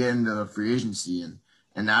who get into the free agency,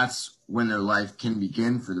 and that's when their life can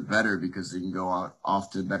begin for the better, because they can go off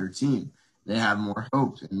to a better team. They have more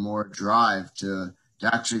hope and more drive to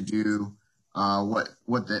actually do what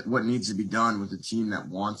needs to be done with a team that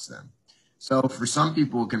wants them. So for some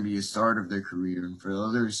people, it can be a start of their career, and for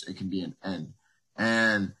others, it can be an end.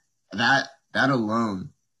 And that alone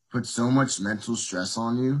puts so much mental stress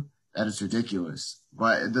on you that it's ridiculous.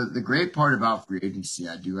 But the great part about free agency,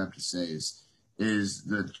 I do have to say, is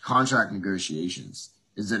the contract negotiations.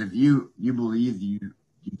 Is that if you believe you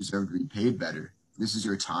deserve to be paid better, this is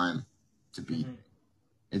your time to be. Mm-hmm.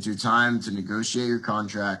 It's your time to negotiate your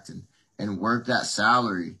contract and work that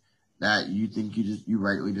salary that you think you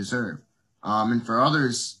rightly deserve. And for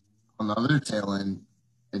others, on the other tail end,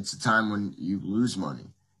 it's a time when you lose money.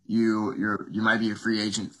 You might be a free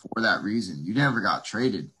agent for that reason. You never got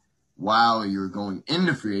traded while you were going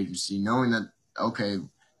into free agency, knowing that, okay,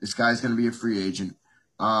 this guy's going to be a free agent.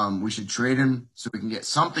 We should trade him so we can get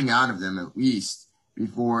something out of him at least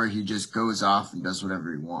before he just goes off and does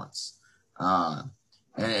whatever he wants. And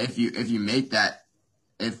if you make that,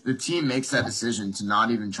 if the team makes that decision to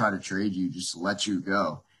not even try to trade you, just let you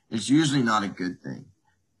go, it's usually not a good thing,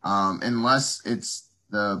 unless it's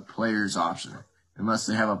the player's option, unless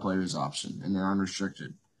they have a player's option and they're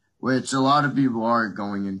unrestricted, which a lot of people are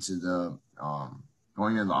going into the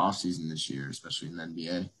off season this year, especially in the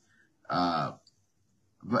NBA.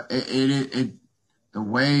 But it the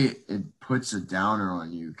way it puts a downer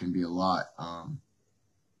on you can be a lot.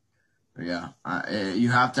 But yeah,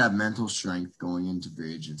 you have to have mental strength going into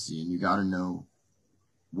free agency, and you got to know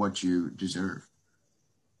what you deserve.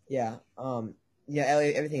 Yeah.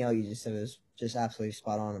 Elliot, everything Elliot just said was just absolutely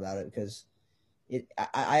spot on about it, because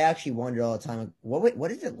I actually wonder all the time, like,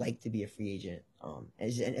 what is it like to be a free agent?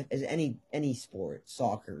 As any sport,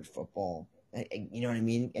 soccer, football, you know what I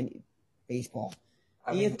mean, and baseball.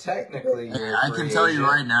 I mean, technically, I can tell you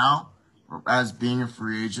right now, as being a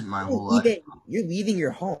free agent my whole life, you're leaving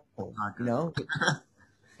your home. Not good.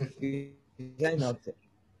 You know,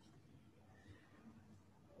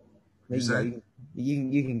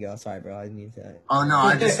 you can go. Sorry, bro. I didn't mean to. Oh no,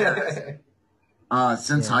 I just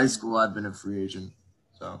since high school I've been a free agent.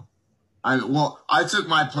 So I took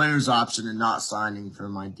my player's option and not signing for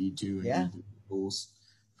my D2 and D3 schools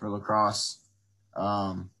for lacrosse.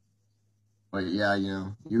 But yeah,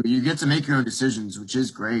 you get to make your own decisions, which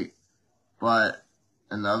is great. But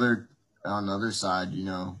on the other side,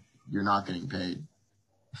 you're not getting paid.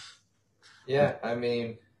 Yeah, I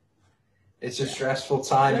mean, it's a stressful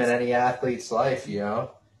time in any athlete's life, You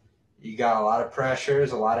got a lot of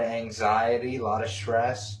pressures, a lot of anxiety, a lot of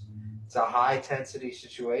stress. It's a high-intensity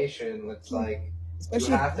situation. It's like you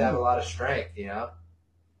have to have a lot of strength, Yeah,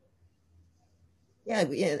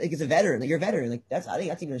 like as a veteran, like you're a veteran. Like I think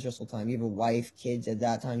that's even a stressful time. You have a wife, kids at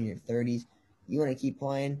that time in your 30s. You want to keep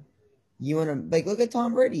playing. You want to look at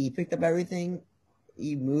Tom Brady. He picked up everything.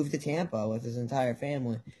 He moved to Tampa with his entire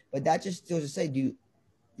family. But that just goes to say, do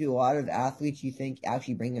a lot of athletes, you think,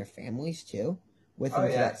 actually bring their families too with them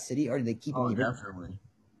to that city, or do they keep them? Definitely.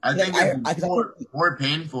 I think it's more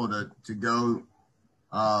painful to go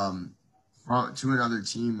to another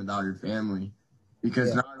team without your family,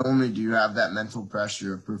 because not only do you have that mental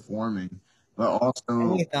pressure of performing, but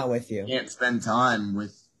also not with you. Can't spend time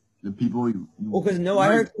with the people you. Well, because I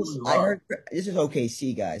heard this is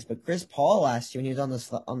OKC guys, but Chris Paul last year when he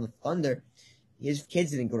was on the Thunder, his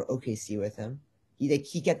kids didn't go to OKC with him.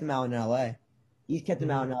 He kept them out in LA. He's kept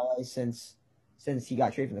them out in LA since he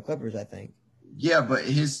got traded from the Clippers, I think. Yeah, but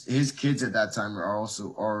his kids at that time were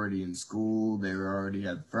also already in school. They already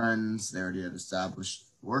had friends. They already had established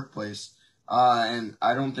workplace. And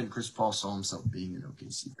I don't think Chris Paul saw himself being in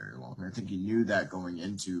OKC very long. I think he knew that going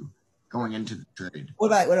into the trade.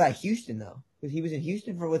 What about Houston though? Because he was in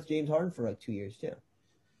Houston with James Harden for like 2 years too.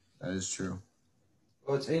 That is true.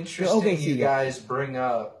 Well, it's interesting you guys bring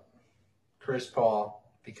up Chris Paul,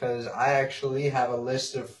 because I actually have a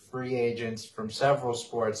list of free agents from several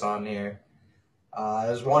sports on here. I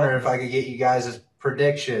was wondering if I could get you guys'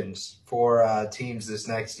 predictions for teams this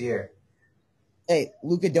next year. Hey,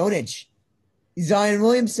 Luka Doncic, Zion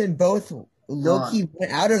Williamson, both low-key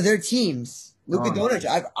went out of their teams. Luka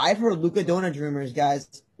Doncic, I've heard Luka Doncic rumors,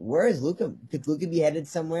 guys. Where is Luka? Could Luka be headed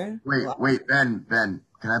somewhere? Wait, Ben,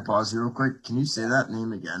 can I pause you real quick? Can you say that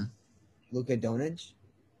name again? Luka Doncic?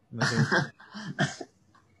 Luka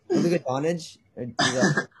Doncic?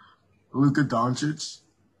 Luka Doncic?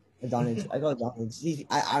 Doncic. I call it Doncic.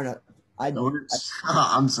 I don't know.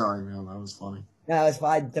 I'm sorry, man. That was funny. No, it's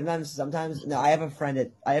fine. Sometimes. No, I have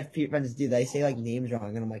friends that do. They say like names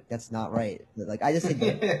wrong, and I'm like, that's not right. But, like I just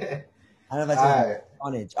say. I don't know if that's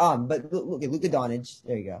Doncic. But look at Luka Doncic.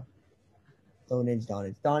 There you go.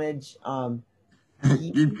 Doncic.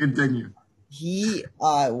 You continue. He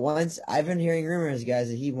once I've been hearing rumors, guys,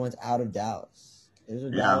 that he wants out of Dallas.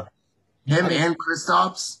 Dallas. Him and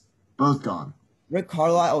Kristaps both gone. Rick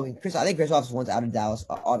Carlisle. I think Kristaps wants out of Dallas.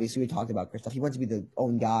 Obviously, we talked about Kristaps. He wants to be the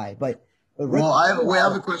own guy, but I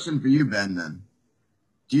have a question for you, Ben. Then,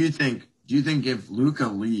 do you think if Luka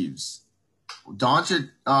leaves, Doncic,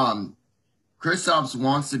 Kristaps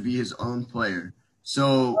wants to be his own player?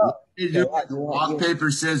 So rock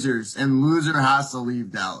paper scissors, and loser has to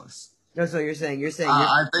leave Dallas. No, so you're saying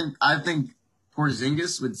I think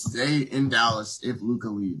Porzingis would stay in Dallas if Luka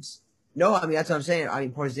leaves. No, I mean that's what I'm saying. I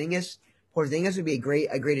mean Porzingis would be a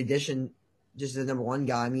great addition, just as the number one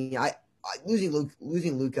guy. I mean,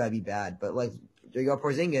 losing Luka would be bad, but like there you go,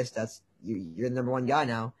 Porzingis. That's you're the number one guy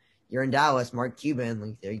now. You're in Dallas. Mark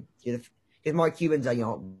Cuban, because Mark Cuban's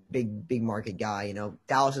a big market guy.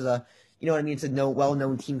 Dallas is it's a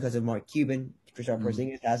well-known team because of Mark Cuban. Kristaps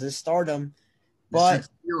Porzingis has his stardom, but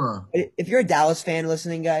if you're a Dallas fan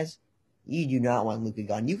listening, guys, you do not want Luka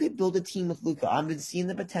gone. You could build a team with Luka. I've been seeing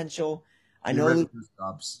the potential. I know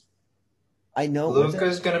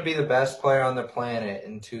Luka's going to be the best player on the planet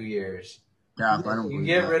in 2 years. Yeah, if I don't you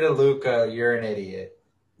get rid of Luka, you're an idiot.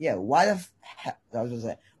 Yeah, why the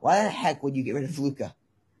heck would you get rid of Luka?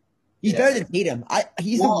 He's better than Tatum. I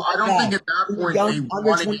don't think at that point they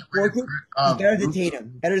want to get rid of he's better than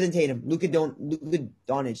Tatum. Better than Tatum. Luka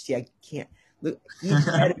Doncic. See, I can't. He's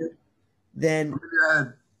better than.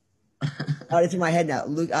 It's in my head now.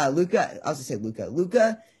 Luka. I was gonna say Luka.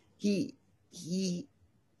 Luka. He's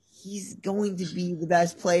going to be the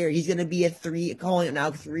best player. He's going to be the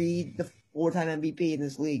 4-time MVP in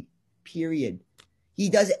this league. Period. He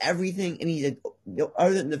does everything, and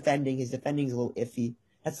other than defending, his defending is a little iffy.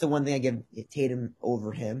 That's the one thing I give Tatum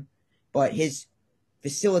over him. But his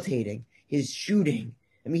facilitating, his shooting,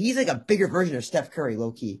 I mean, he's like a bigger version of Steph Curry,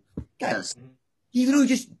 low key. Guys, he literally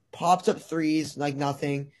just pops up threes like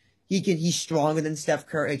nothing. He's stronger than Steph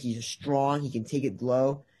Curry. Like he's strong. He can take it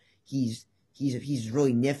low. He's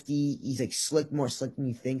really nifty. He's like more slick than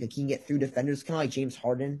you think. Like he can get through defenders, kind of like James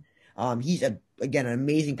Harden. He's an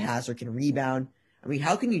amazing passer, can rebound. I mean,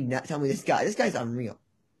 how can you not tell me this guy's unreal?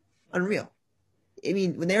 Unreal. I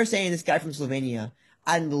mean, when they were saying this guy from Slovenia,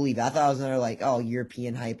 I didn't believe it. I thought it was another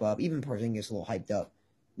European hype up. Even Porzingis a little hyped up.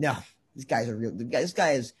 No, this guy is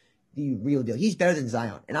the real deal. He's better than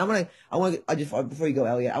Zion. And before you go,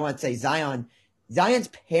 Elliot, I want to say Zion's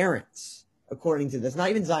parents, according to this,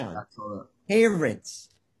 not even Zion, parents,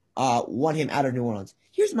 want him out of New Orleans.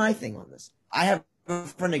 Here's my thing on this. I have a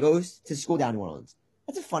friend that goes to school down in New Orleans.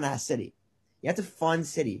 That's a fun ass city. Yeah, it's a fun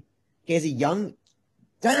city. Okay, as a young,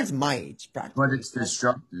 Zion's my age, practically. But it's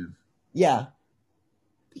destructive. Yeah.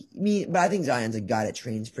 But I think Zion's a guy that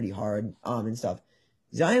trains pretty hard, and stuff.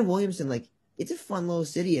 Zion Williamson, it's a fun little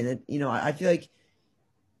city, and I feel like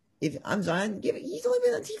if I'm Zion, he's only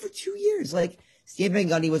been on the team for 2 years. Like Stan Van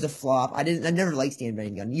Gundy was a flop. I never liked Stan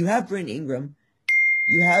Van Gundy. You have Brandon Ingram,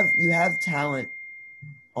 you have talent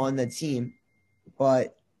on the team,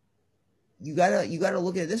 but you gotta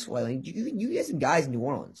look at it this way. Like you get some guys in New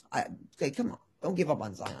Orleans. Come on, don't give up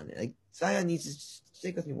on Zion. Like Zion needs to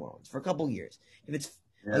stick with New Orleans for a couple years. If it's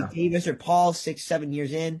like Davis or Paul 6-7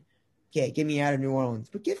 years in, okay, get me out of New Orleans.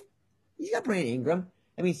 But he's got Brandon Ingram.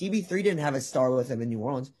 I mean, CB3 didn't have a star with him in New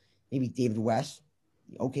Orleans. Maybe David West,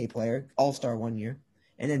 okay player, all-star 1 year.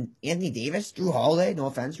 And then Anthony Davis, Drew Holiday, no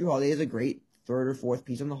offense, Drew Holiday is a great third or fourth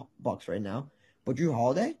piece on the Bucks right now. But Drew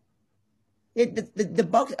Holiday, the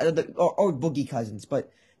Bucks, or Boogie Cousins,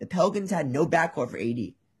 but the Pelicans had no backcourt for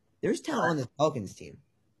AD. There's talent on this Pelicans team.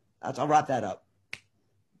 I'll wrap that up.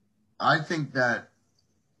 I think that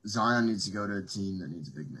Zion needs to go to a team that needs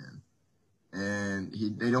a big man. And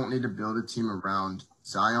they don't need to build a team around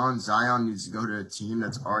Zion. Zion needs to go to a team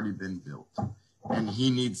that's already been built. And he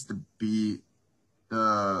needs to be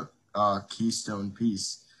the keystone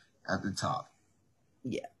piece at the top.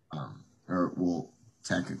 Yeah.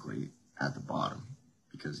 Technically at the bottom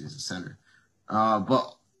because he's a center.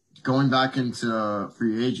 But going back into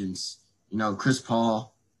free agents, Chris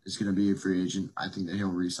Paul is going to be a free agent. I think that he'll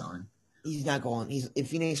resign. He's not going. If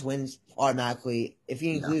Phoenix wins automatically, if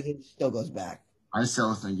Phoenix loses, he still goes back. I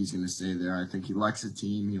still think he's going to stay there. I think he likes the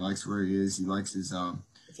team. He likes where he is. He likes his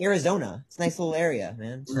It's Arizona. It's a nice little area,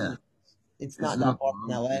 man. Yeah. It's not that far from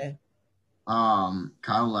LA.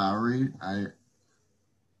 Kyle Lowry.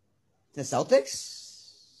 The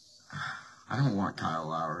Celtics? I don't want Kyle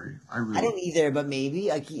Lowry. I don't either, but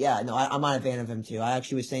maybe. I'm not a fan of him too. I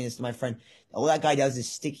actually was saying this to my friend. All that guy does is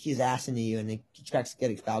stick his ass into you, and he expects to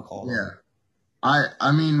get a foul call. Yeah.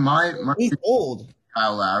 I mean, my he's old.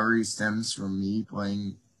 Kyle Lowry stems from me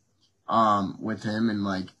playing with him and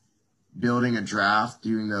like building a draft,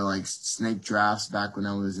 doing the like snake drafts back when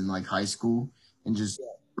I was in like high school and just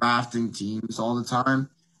drafting teams all the time.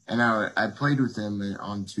 And I played with him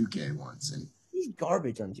on 2K once, and he's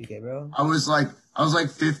garbage on 2K, bro. I was like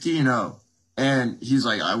 50-0, and he's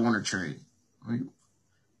like, I want to trade. I'm like,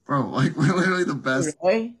 bro, like we're literally the best.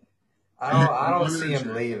 Really? I don't see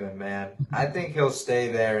him leaving, man. I think he'll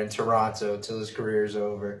stay there in Toronto till his career's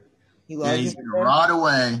over. He's going to rot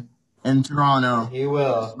away in Toronto. He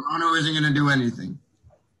will. Toronto isn't going to do anything.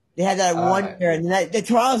 They had that 1 year, and the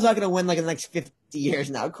Toronto's not going to win like in the next 50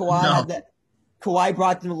 years now. Kawhi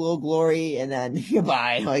brought them a little glory, and then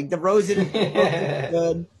goodbye. Like DeRozan is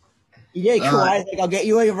good. He did. Kawhi's like, I'll get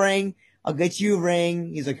you a ring. I'll get you a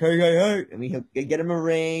ring. He's like, hey. I mean, he'll get him a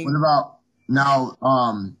ring. What about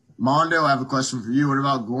now? Mondo, I have a question for you. What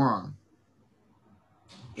about Goran?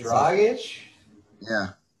 Dragic? Yeah.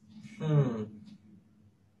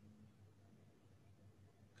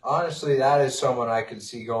 Honestly, that is someone I could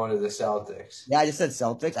see going to the Celtics. Yeah, I just said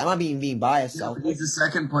Celtics. I'm not being biased. Yeah, Celtics. he's a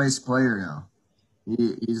second place player now.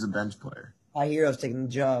 He's a bench player. My hero's taking the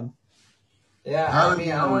job. Yeah, I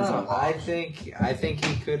mean, I don't know. I think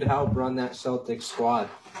he could help run that Celtics squad.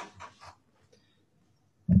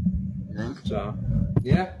 You think? So,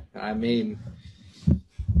 yeah, I mean,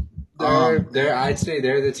 I'd say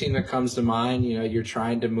they're the team that comes to mind. You're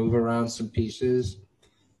trying to move around some pieces.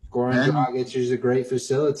 Goran Dragic is a great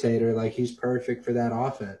facilitator. Like, he's perfect for that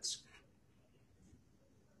offense.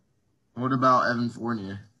 What about Evan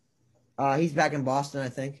Fournier? He's back in Boston, I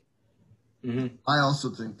think. Mm-hmm. I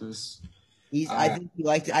also think this. I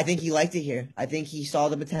think he liked it here. I think he saw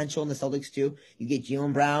the potential in the Celtics too. You get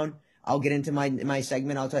Jaylen Brown. I'll get into my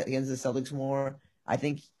segment. I'll talk against the Celtics more. I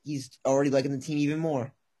think he's already liking the team even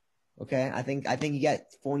more. Okay, I think you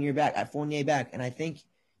get Fournier back, and I think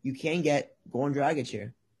you can get Goran Dragic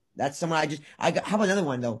here. That's someone how about another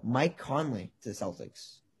one though? Mike Conley to the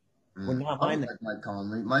Celtics. Would not mind that. Mike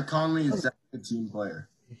Conley. Mike Conley is definitely a team player.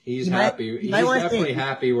 He's happy. He's definitely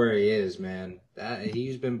happy where he is, man.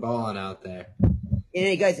 He's been balling out there. And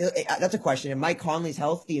hey guys, that's a question. If Mike Conley's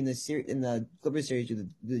healthy in the Clippers series, do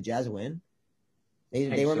the Jazz win?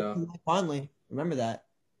 They were so. Mike Conley. Remember that.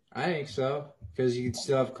 I think so, because you'd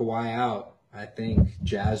still have Kawhi out. I think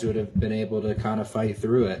Jazz would have been able to kind of fight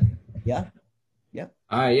through it. Yeah.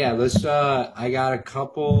 All right, yeah. Let's. I got a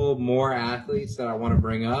couple more athletes that I want to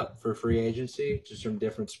bring up for free agency, just from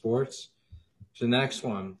different sports. So next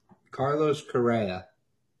one, Carlos Correa.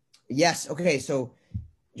 Yes. Okay. So,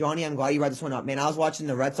 Johnny, I'm glad you brought this one up, man. I was watching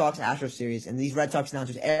the Red Sox Astros series, and these Red Sox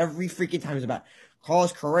announcers every freaking time is about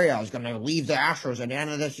Carlos Correa is going to leave the Astros at the end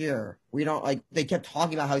of this year. We don't they kept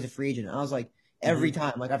talking about how he's a free agent. And I was like, every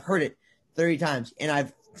time, like I've heard it 30 times,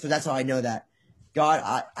 and so that's how I know that.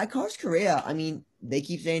 God, I Carlos Correa. I mean, they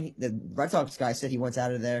keep saying the Red Sox guy said he wants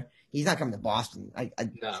out of there. He's not coming to Boston. I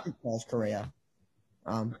Carlos Correa.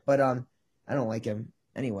 But I don't like him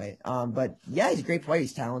anyway. But yeah, he's a great player.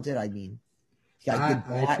 He's talented. I mean, he's got good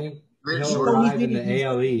bat. I think he'll arrive in the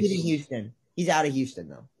AL East. He's in Houston. He's out of Houston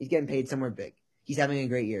though. He's getting paid somewhere big. He's having a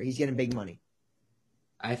great year. He's getting big money.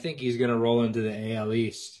 I think he's going to roll into the AL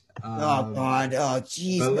East. Oh God. Oh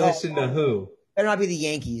jeez. But listen to who? Better not be the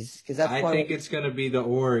Yankees because I think it's going to be the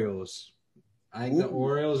Orioles. I think the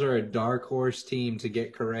Orioles are a dark horse team to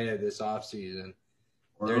get Correa this offseason.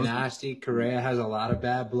 They're nasty. Correa has a lot of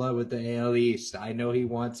bad blood with the AL East. I know he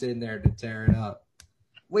wants in there to tear it up.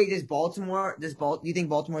 Wait, do you think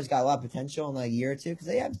Baltimore's got a lot of potential in like a year or two? Because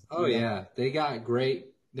they have. Oh yeah, they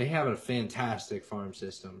have a fantastic farm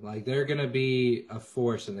system. Like they're gonna be a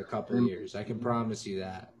force in a couple of years. I can promise you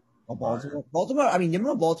that. Baltimore. I mean,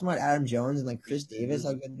 remember Baltimore had Adam Jones and like Chris Davis?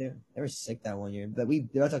 How good they were sick that 1 year. But the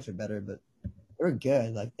Red Sox were better, but they were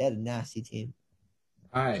good. Like they had a nasty team.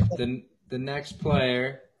 All right, the next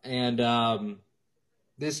player, and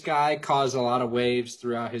this guy caused a lot of waves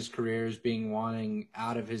throughout his career as being wanting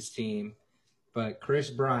out of his team, but Chris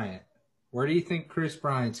Bryant. Where do you think Chris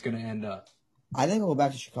Bryant's going to end up? I think he'll go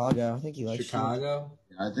back to Chicago. I think he likes Chicago?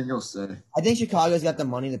 Yeah, I think he'll stay. I think Chicago's got the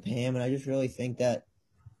money to pay him, and I just really think that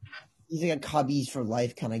he's like a Cubbies for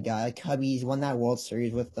life kind of guy. Like Cubbies won that World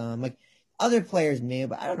Series with them. Like other players may,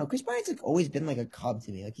 but I don't know. Chris Bryant's like always been like a Cub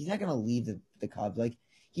to me. Like he's not gonna leave the Cubs. Like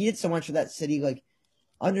he did so much for that city. Like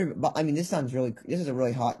this is a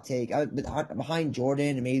really hot take. Behind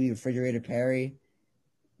Jordan and maybe Refrigerator Perry,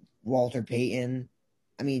 Walter Payton.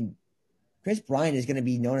 I mean, Chris Bryant is going to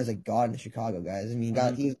be known as a god in Chicago, guys. I mean,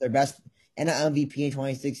 he was their best MVP in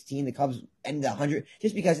 2016. The Cubs ended 100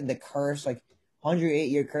 just because of the curse, like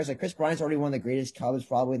 108-year curse. Like Chris Bryant's already one of the greatest Cubs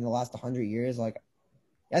probably in the last 100 years. Like,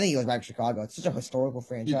 I think he goes back to Chicago. It's such a historical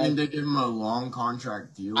franchise. You think they give him a long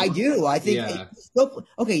contract deal? I do. I think. Yeah.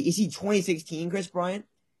 Okay, is he 2016 Chris Bryant?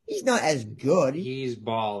 He's not as good. He's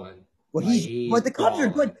balling. Well, but the Cubs are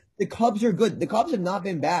good. The Cubs are good. The Cubs have not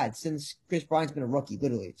been bad since Chris Bryant's been a rookie,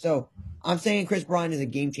 literally. So I'm saying Chris Bryant is a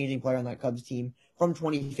game-changing player on that Cubs team from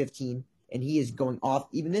 2015, and he is going off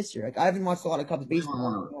even this year. Like I haven't watched a lot of Cubs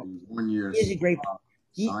baseball. 1 year. He is a great.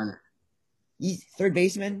 He's third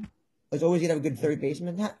baseman. He's always gonna have a good third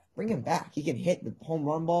baseman. Bring him back. He can hit the home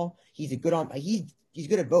run ball. He's a good on. He's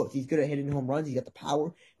good at both. He's good at hitting home runs. He's got the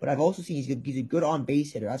power, but I've also seen he's a good on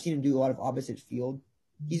base hitter. I've seen him do a lot of opposite field.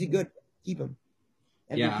 He's a good. Keep him.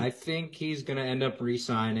 MVP. Yeah, I think he's going to end up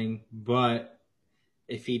re-signing, but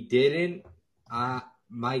if he didn't,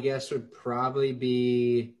 my guess would probably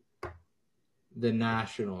be the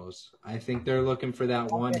Nationals. I think they're looking for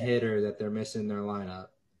that one hitter that they're missing in their lineup.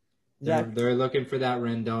 They're looking for that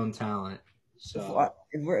Rendon talent. So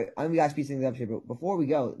we got to speed things up here, but before we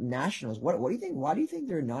go, Nationals. What do you think? Why do you think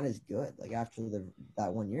they're not as good? Like after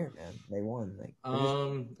that 1 year, man, they won. Like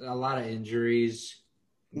a lot of injuries.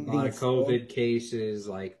 A lot of COVID cases,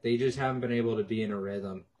 like they just haven't been able to be in a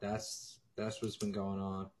rhythm. That's what's been going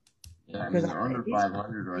on. Yeah, I mean, they're under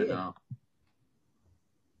 500 right now.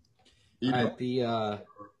 All right,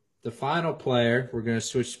 the final player. We're gonna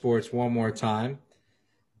switch sports one more time.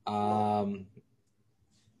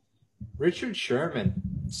 Richard Sherman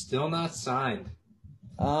still not signed.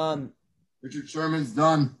 Richard Sherman's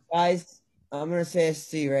done, guys. I'm gonna say this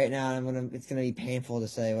to you right now, and it's gonna be painful to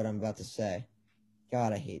say what I'm about to say.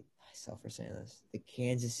 God, I hate myself for saying this. The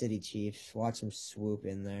Kansas City Chiefs. Watch them swoop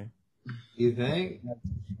in there. You think?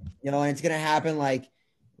 You know, and it's going to happen like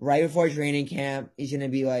right before training camp. He's going to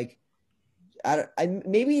be like,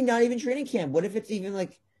 maybe not even training camp. What if it's even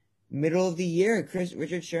like middle of the year?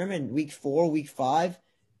 Richard Sherman, week 4, week 5.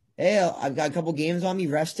 Hey, I've got a couple games on me,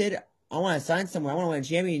 rested. I want to sign somewhere. I want to win a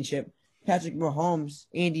championship. Patrick Mahomes,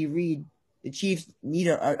 Andy Reid. The Chiefs need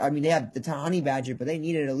they have the Honey Badger, but they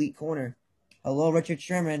need an elite corner. Hello, Richard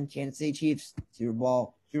Sherman, Kansas City Chiefs, Super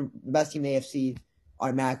Bowl. You're the best team in the AFC.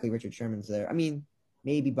 Automatically, Richard Sherman's there. I mean,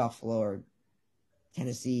 maybe Buffalo or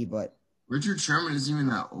Tennessee, but Richard Sherman isn't even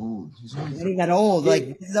that old. He's not even that old.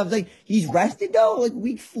 Like he's rested though, like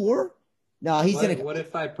week 4. No, he's gonna. What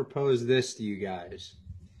if I propose this to you guys?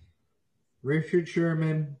 Richard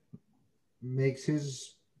Sherman makes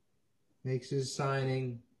his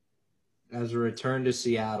signing as a return to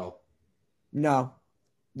Seattle. No.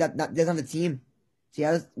 That's on the team. See,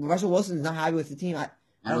 Russell Wilson's not happy with the team. I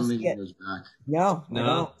don't think he goes back. No. I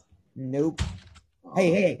don't. Nope.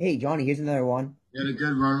 Hey, Johnny, here's another one. He had a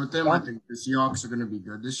good run with them. I think the Seahawks are going to be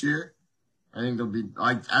good this year. I think they'll be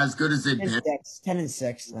like as good as they've been.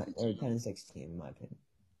 10-6, or 10-6 team, in my opinion.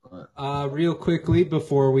 Real quickly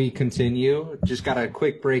before we continue, just got a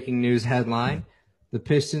quick breaking news headline. The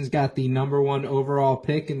Pistons got the number 1 overall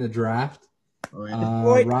pick in the draft.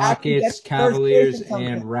 Rockets, Cavaliers,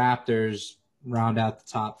 and Raptors round out the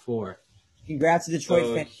top 4. Congrats to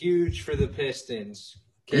Detroit fans. Huge for the Pistons.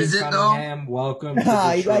 Is it Cunningham, though? Welcome to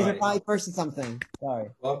Detroit. You guys are probably first in something.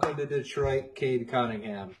 Sorry. Welcome to Detroit, Cade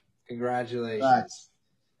Cunningham. Congratulations. Thanks.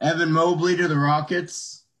 Evan Mobley to the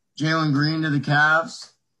Rockets. Jalen Green to the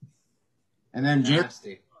Cavs. And then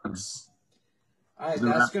Nasty. All right,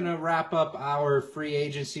 that's going to wrap up our free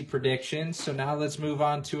agency predictions. So now let's move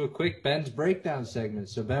on to a quick Ben's breakdown segment.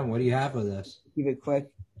 So, Ben, what do you have with us? Keep it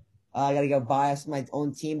quick. I got to go bias my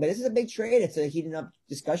own team, but this is a big trade. It's a heating up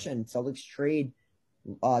discussion. Celtics trade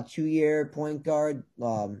 2-year point guard,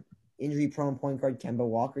 injury-prone point guard Kemba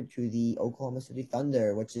Walker to the Oklahoma City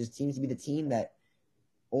Thunder, which seems to be the team that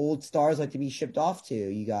old stars like to be shipped off to.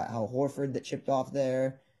 You got Al Horford that shipped off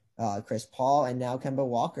there, Chris Paul, and now Kemba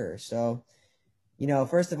Walker. So, you know,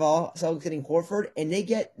 first of all, Celtics getting Horford, and they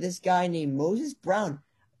get this guy named Moses Brown.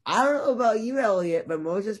 I don't know about you, Elliot, but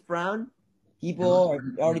Moses Brown, people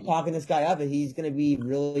are already talking this guy up, and he's going to be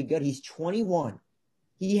really good. He's 21.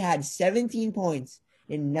 He had 17 points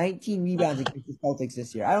and 19 rebounds against the Celtics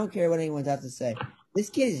this year. I don't care what anyone's have to say. This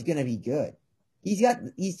kid is gonna be good.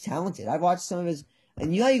 He's talented. I've watched some of his,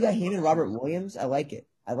 and you know how you got him and Robert Williams. I like it.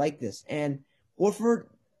 I like this. And Horford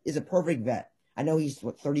is a perfect vet. I know he's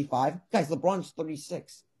 35. Guys, LeBron's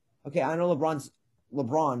 36. Okay, I know LeBron's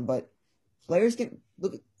LeBron, but players can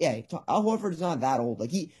look. Yeah, Al Horford's not that old.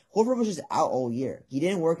 Like Horford was just out all year. He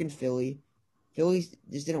didn't work in Philly. Philly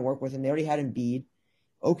just didn't work with him. They already had Embiid.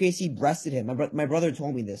 OKC breasted him. My brother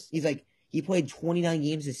told me this. He's like, he played 29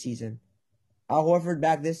 games this season. Al Horford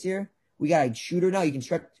back this year. We got a shooter now. You can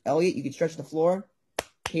stretch Elliott. You can stretch the floor.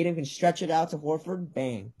 Tatum can stretch it out to Horford.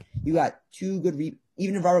 Bang. You got two good.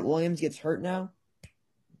 Even if Robert Williams gets hurt now,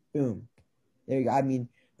 boom. There you go. I mean,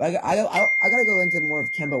 but I gotta go into more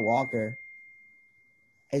of Kemba Walker.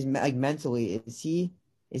 As like mentally, is he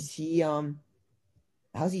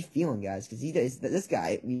how's he feeling, guys? Because this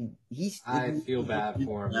guy. I mean, I feel bad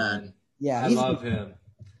for him, man. Yeah, I love him.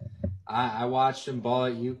 I watched him ball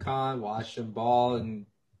at UConn. Watched him ball in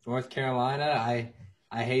North Carolina.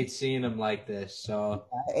 I hate seeing him like this. So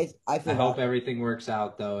I hope everything works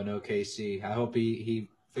out though in OKC. I hope he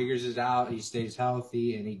figures it out. He stays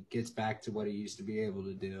healthy and he gets back to what he used to be able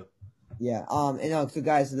to do. Yeah. So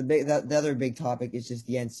guys, the other big topic is just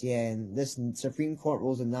the NCAA and this Supreme Court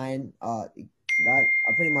rules of 9.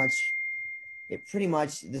 Pretty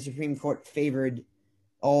much the Supreme Court favored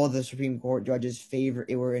all the Supreme Court judges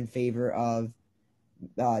were in favor of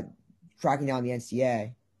tracking down the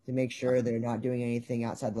NCAA to make sure they're not doing anything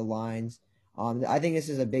outside the lines. I think this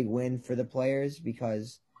is a big win for the players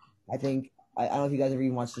because I don't know if you guys ever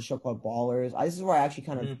even watched the show called Ballers. This is where I actually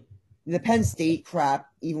kind of the Penn State crap,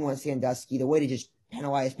 even with Sandusky, the way to just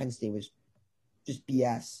penalize Penn State was just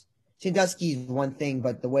BS. Sandusky's one thing,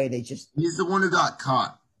 but the way they he's the one who got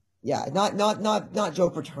caught. Yeah, not Joe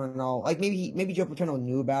Paterno. Like maybe Joe Paterno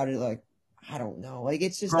knew about it. Like I don't know. Like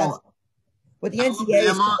it's just that's. But the NCAA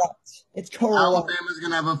is corrupt. It's corrupt. Alabama's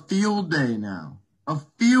gonna have a field day now. A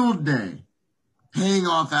field day, paying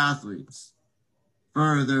off athletes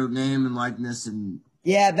for their name and likeness and.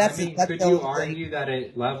 Yeah, could you argue that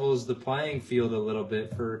it levels the playing field a little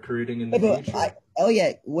bit for recruiting in the future?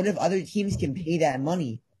 What if other teams can pay that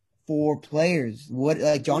money for players? What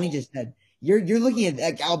like Johnny just said. You're looking at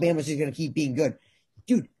like, Alabama's just gonna keep being good,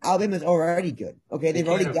 dude. Alabama's already good. Okay, they've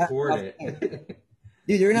already got it.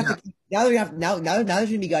 Dude, they're gonna have to now. There's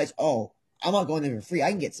gonna be guys. Oh, I'm not going there for free. I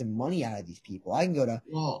can get some money out of these people. I can go to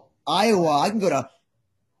Iowa. I can go to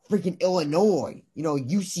freaking Illinois. You know,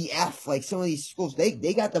 UCF. Like some of these schools, they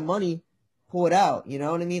got the money. Pull it out. You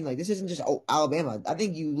know what I mean? Like this isn't just Alabama. I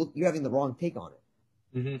think you're having the wrong take on it.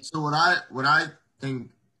 Mm-hmm. So what I think.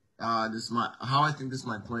 How I think this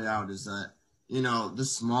might play out is that, you know, the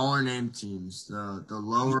smaller name teams, the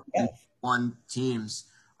lower one teams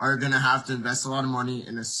are going to have to invest a lot of money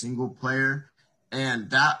in a single player,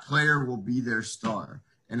 and that player will be their star.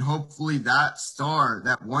 And hopefully that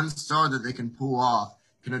one star that they can pull off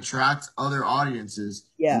can attract other audiences.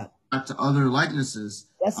 Yeah. To other likenesses.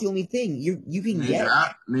 That's the only thing you can get.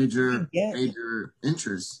 Major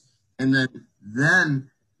interests. And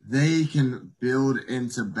then they can build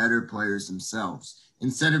into better players themselves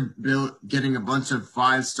instead of getting a bunch of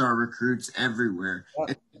 5-star recruits everywhere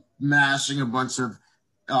and mashing a bunch of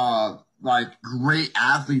great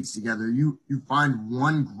athletes together. You find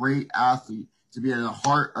one great athlete to be at the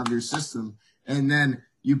heart of your system, and then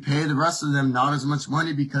you pay the rest of them not as much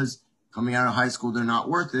money because coming out of high school they're not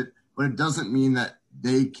worth it, but it doesn't mean that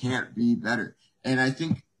they can't be better. And I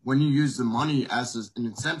think when you use the money as an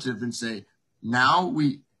incentive and say, now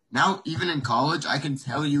even in college, I can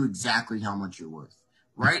tell you exactly how much you're worth.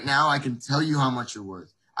 Right now, I can tell you how much you're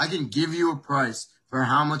worth. I can give you a price for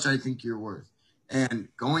how much I think you're worth. And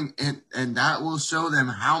going in, and that will show them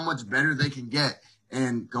how much better they can get.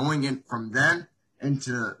 And going in from then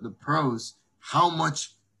into the pros, how much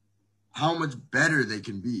better they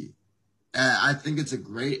can be. I think it's a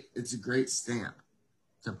great stamp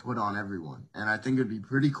to put on everyone. And I think it'd be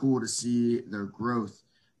pretty cool to see their growth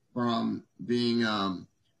from being,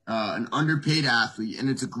 an underpaid athlete, and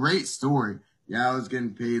it's a great story. Yeah, I was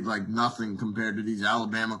getting paid like nothing compared to these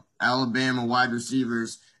Alabama wide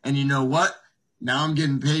receivers, and you know what? Now I'm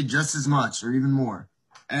getting paid just as much or even more,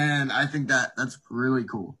 and I think that's really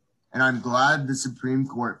cool. And I'm glad the Supreme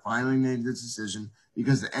Court finally made this decision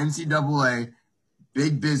because the NCAA,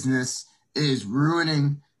 big business, is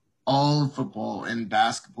ruining all of football and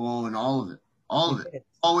basketball and all of it.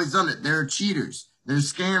 Always done it. They're cheaters. They're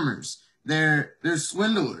scammers. They're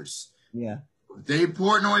swindlers. Yeah. Dave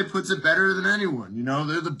Portnoy puts it better than anyone. You know,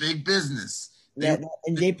 they're the big business. Yeah,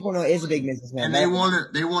 and Jay Portnoy is a big businessman. And they want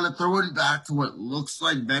to throw it back to what looks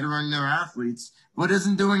like bettering their athletes, but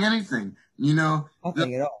isn't doing anything. You know,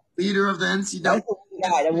 nothing at all. Leader of the NCAA. That's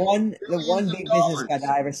the one big business guy that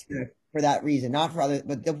I respect for that reason, not for other.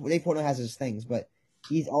 But Dave Portnoy has his things, but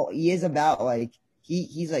he is about like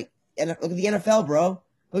he's like, and look at the NFL, bro.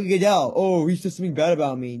 Look at Goodell. Oh, he said something bad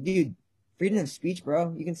about me, dude. Freedom of speech,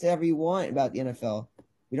 bro. You can say whatever you want about the NFL.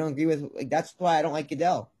 We don't agree with like that's why I don't like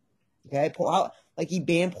Goodell. Okay, like he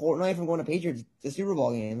banned Portnoy from going to Patriots the Super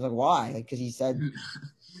Bowl games. Like why? Like because he said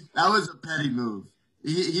that was a petty move.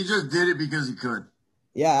 He just did it because he could.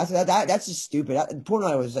 Yeah, that's just stupid.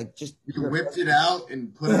 Portnoy was like just you whipped it out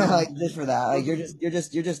and put it like just for that. Like you're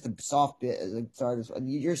just a soft bit. Like sorry,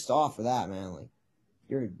 you're soft for that, man. Like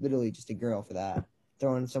you're literally just a girl for that.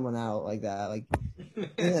 Throwing someone out like that. Like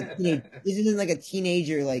this isn't like a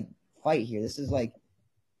teenager like fight here. This is like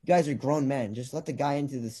you guys are grown men. Just let the guy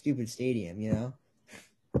into the stupid stadium. You know,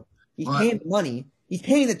 he's paying the money. He's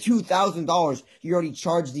paying the $2,000 you already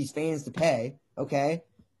charged these fans to pay. Okay.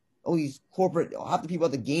 All these corporate, half the people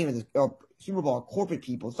at the game or Super Bowl are corporate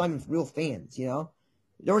people. It's not even real fans, you know?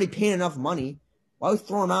 They're already paying enough money. Why would you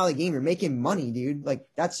throw them out of the game? You're making money, dude. Like,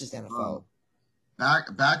 that's just NFL.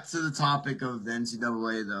 Back to the topic of the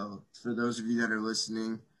NCAA, though, for those of you that are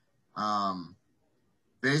listening.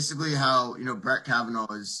 Basically how, you know, Brett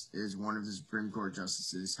Kavanaugh is one of the Supreme Court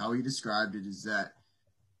justices. How he described it is that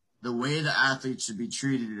the way the athletes should be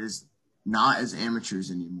treated is not as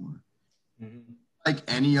amateurs anymore. Mm-hmm. Like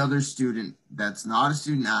any other student that's not a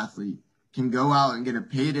student athlete can go out and get a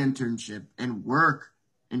paid internship and work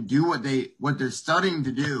and do what they're studying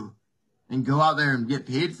to do and go out there and get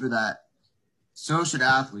paid for that. So should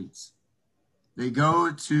athletes. They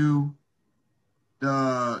go to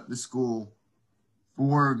the school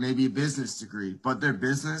for maybe a business degree, but their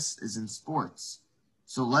business is in sports.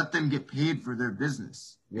 So let them get paid for their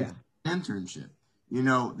business. Yeah. Internship. You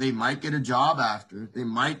know, they might get a job after. They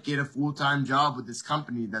might get a full-time job with this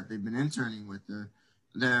company that they've been interning with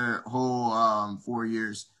their whole 4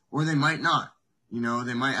 years. Or they might not. You know,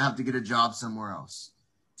 they might have to get a job somewhere else.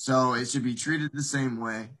 So it should be treated the same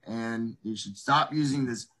way. And you should stop using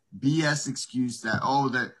this BS excuse that,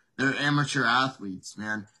 they're amateur athletes,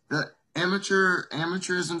 man. The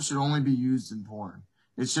amateurism should only be used in porn.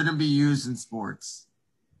 It shouldn't be used in sports.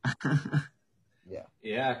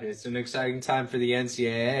 Yeah, it's an exciting time for the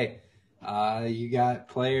NCAA. You got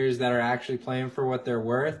players that are actually playing for what they're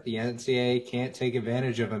worth. The NCAA can't take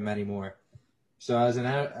advantage of them anymore. So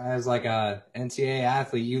as like a NCAA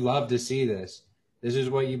athlete, you love to see this. This is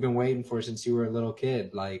what you've been waiting for since you were a little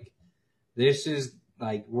kid. Like this is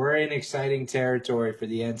like we're in exciting territory for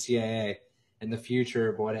the NCAA and the future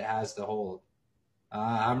of what it has to hold.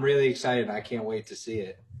 I'm really excited. I can't wait to see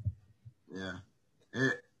it. Yeah.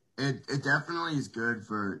 It definitely is good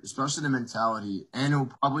for, especially the mentality, and it'll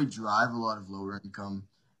probably drive a lot of lower income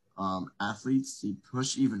athletes to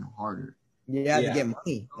push even harder. Yeah, to get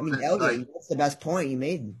money. I mean, Elliot, that's the best point you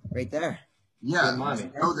made right there. Yeah,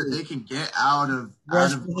 money. Know that they can get out of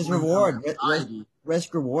reward.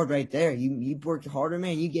 Risk reward right there. You worked harder,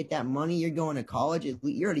 man. You get that money. You're going to college.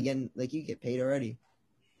 You're already getting you get paid already.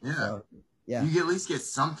 Yeah, so, yeah. You at least get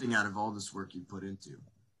something out of all this work you put into.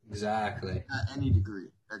 Exactly. At any degree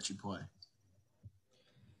that you play.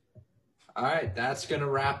 All right, that's going to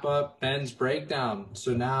wrap up Ben's breakdown.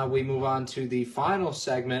 So now we move on to the final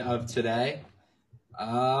segment of today.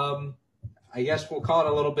 I guess we'll call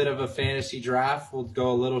it a little bit of a fantasy draft. We'll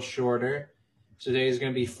go a little shorter. Today is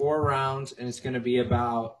going to be 4 rounds, and it's going to be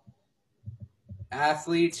about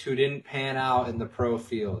athletes who didn't pan out in the pro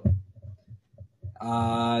field.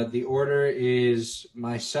 The order is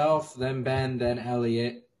myself, then Ben, then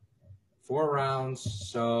Elliot. 4 rounds,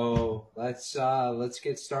 so let's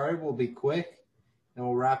get started. We'll be quick, and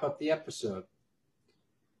we'll wrap up the episode.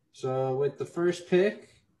 So with the first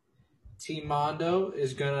pick, Team Mondo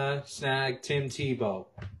is gonna snag Tim Tebow,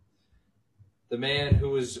 the man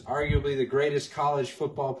who was arguably the greatest college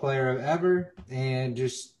football player ever, and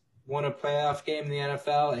just won a playoff game in the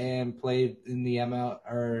NFL and played in the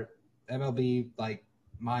MLB like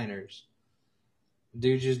minors.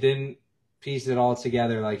 Dude just didn't piece it all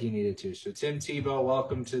together like he needed to. So Tim Tebow,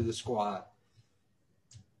 welcome to the squad.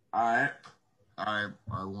 All right. I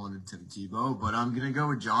wanted Tim Tebow, but I'm gonna go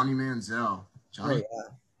with Johnny Manziel. Johnny, yeah,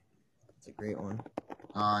 that's a great one.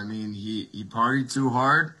 I mean, he partied too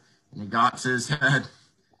hard and it got to his head,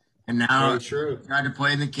 and now tried to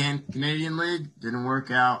play in the Canadian League, didn't work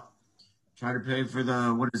out. Tried to play for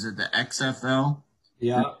the XFL.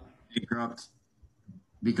 Yeah. Bankrupt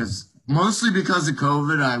mostly because of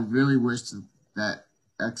COVID. I really wish that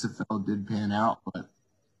XFL did pan out, but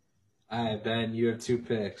All right, Ben, you have 2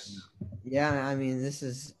 picks. Yeah, I mean, this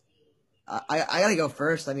is. I gotta go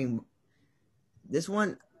first. I mean, this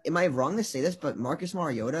one. Am I wrong to say this? But Marcus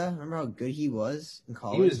Mariota, remember how good he was in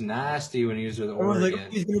college? He was nasty when he was with I was Oregon.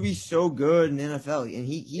 like, he's gonna be so good in the NFL, and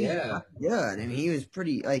he Yeah. was good, and he was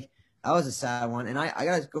pretty like that was a sad one. And I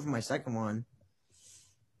gotta go for my second one,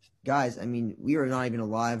 guys. I mean, we were not even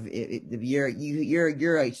alive. You're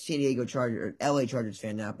a San Diego Charger or LA Chargers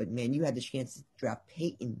fan now, but man, you had the chance to draft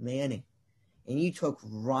Peyton Manning, and you took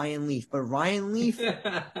Ryan Leaf. But Ryan Leaf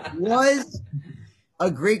was a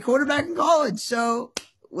great quarterback in college. So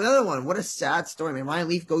another one, what a sad story, man. Ryan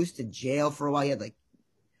Leaf goes to jail for a while. He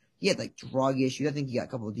had like drug issues. I think he got a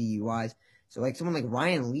couple of DUIs. So like someone like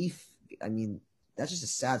Ryan Leaf, I mean, that's just a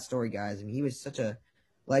sad story, guys. I mean, he was such a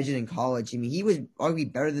legend in college. I mean, he was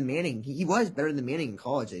arguably better than Manning. He was better than Manning in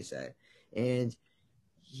college, they say. And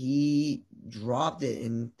he dropped it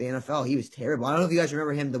in the NFL. He was terrible. I don't know if you guys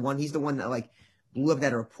remember him. He's the one that like blew up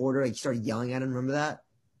that reporter. Like started yelling at him. Remember that?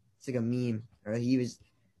 It's like a meme. Right? It's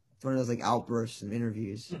one of those like outbursts in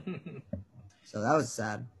interviews. So that was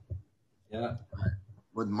sad. Yeah.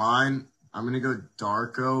 With mine, I'm gonna go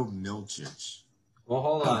Darko Milicic. Well,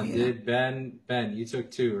 hold on. yeah. Did Ben, you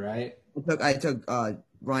took 2, right? I took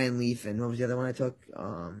Ryan Leaf, and what was the other one I took?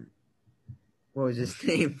 What was his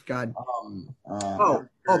name? God.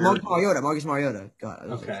 Marcus Mariota. God.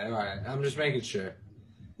 Okay, all right. I'm just making sure.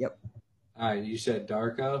 Yep. All right, you said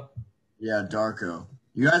Darko? Yeah, Darko.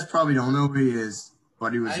 You guys probably don't know who he is,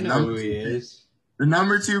 but he was I know who he is. the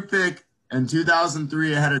number 2 pick in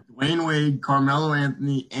 2003 ahead of Dwayne Wade, Carmelo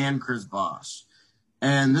Anthony, and Chris Bosh.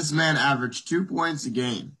 And this man averaged 2 points a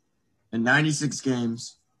game in 96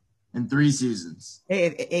 games in 3 seasons. Hey,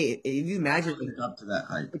 if you imagine Up to that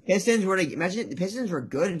height. the Pistons were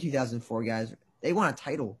good in 2004, guys. They won a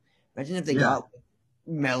title. Imagine if they got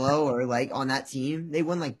Melo or like on that team, they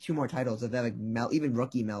won like 2 more titles if they had like even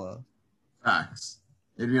rookie Melo. Facts.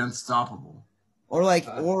 They'd be unstoppable. Or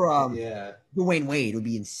Yeah. Dwayne Wade would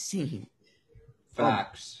be insane.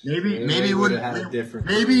 Facts. Maybe They would have had a different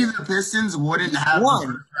maybe career. the Pistons wouldn't have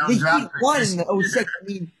Won. They draft pick won this in the year. 06. I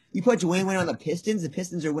mean, you put Dwayne Wade on the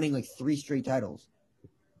Pistons are winning like 3 straight titles.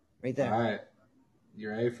 Right there. All right. You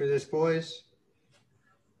ready for this, boys?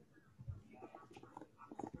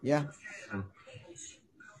 Yeah.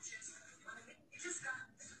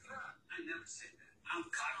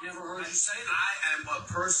 Never heard you say that. I am a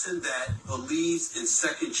person that believes in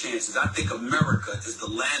second chances. I think America is the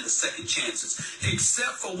land of second chances.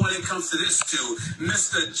 Except for when it comes to this dude,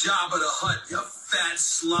 Mr. Jabba the Hutt, you fat,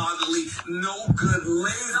 slovenly, no good,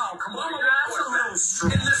 laid out. Come on, that's a little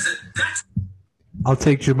strong. And listen, that's I'll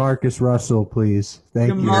take Jamarcus Russell, please.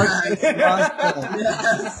 Thank you.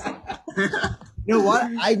 Yes. You know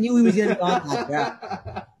what? I knew he was going to be on like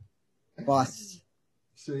that. Bust.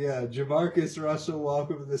 So, yeah, Jamarcus Russell,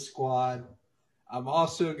 welcome to the squad. I'm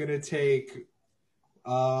also going to take,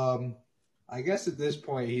 I guess at this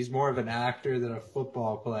point, he's more of an actor than a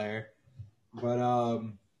football player. But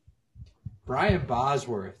Brian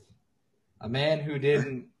Bosworth, a man who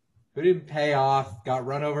didn't pay off, got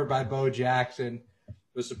run over by Bo Jackson,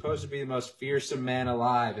 was supposed to be the most fearsome man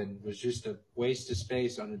alive and was just a waste of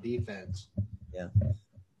space on the defense. Yeah.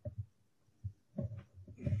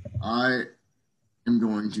 I am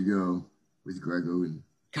going to go with Greg Oden.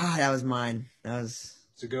 God, that was mine. It's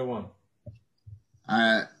a good one.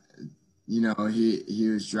 He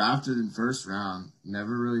was drafted in first round,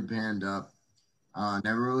 never really panned up,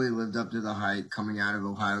 never really lived up to the hype coming out of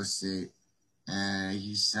Ohio State, and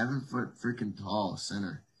he's 7 foot freaking tall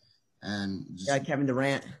center, and just Kevin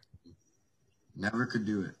Durant. never could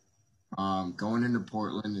do it. Going into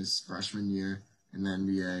Portland his freshman year in the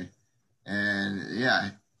NBA, and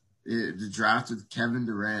the draft with Kevin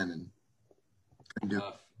Durant and couldn't do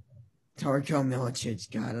it. Darko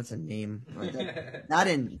Milicic. God, that's a name. Like that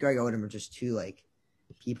and Greg Oden are just 2 like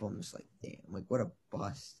people. I'm just like, damn, like what a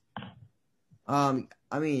bust. I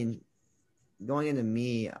mean, going into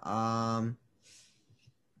me,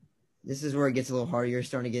 this is where it gets a little harder. You're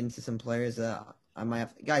starting to get into some players that I might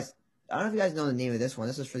have. Guys, I don't know if you guys know the name of this one.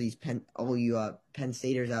 This is for these Penn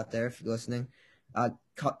Staters out there, if you're listening.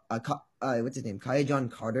 What's his name? John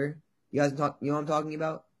Carter. You guys you know what I'm talking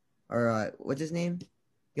about? Or what's his name?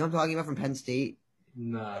 You know what I'm talking about from Penn State?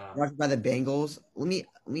 No. Drafted by the Bengals. Let me.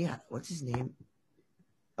 What's his name?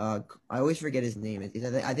 I always forget his name. I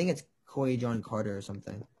think it's John Carter or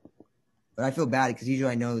something. But I feel bad because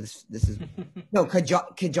usually I know this is no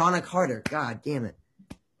Kajana Carter. God damn it.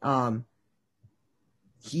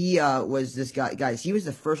 He was this guy. Guys, he was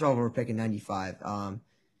the first overall pick in '95.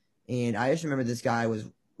 And I just remember this guy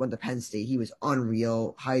went to Penn State. He was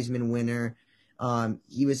unreal, Heisman winner.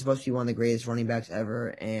 He was supposed to be one of the greatest running backs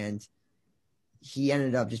ever, and he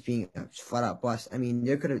ended up just being a flat out bust. I mean,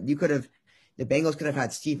 the Bengals could have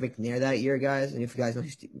had Steve McNair that year, guys. And if you guys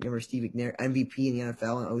remember Steve McNair, MVP in the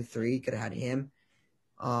NFL in 2003, could have had him.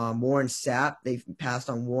 Warren Sapp, they passed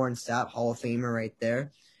on Warren Sapp, Hall of Famer right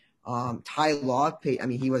there. Ty Law,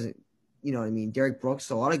 he wasn't, Derek Brooks,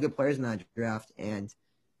 so a lot of good players in that draft, and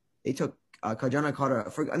they took Kajana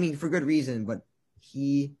Carter for good reason, but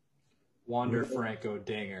he Wander Franco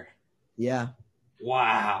Dinger. Yeah.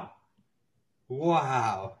 Wow.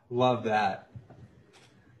 Love that.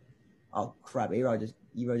 Oh crap! A-Rod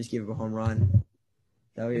just gave up a home run.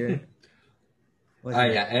 That weird.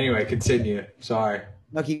 Yeah. Anyway, continue. Sorry.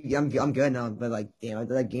 No, I'm good now. But damn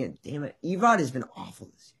it, E-Rod has been awful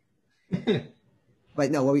this year.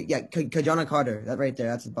 But no, Kajana Carter, that right there,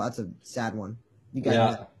 that's a sad one. You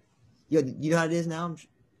guys, you know how it is now.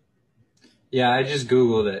 Yeah, I just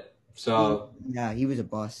Googled it. So he was a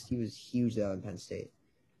bust. He was huge though in Penn State.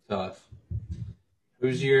 Tough.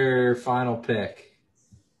 Who's your final pick?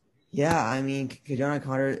 Yeah, Kajana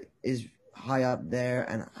Carter is high up there,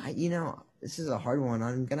 and this is a hard one.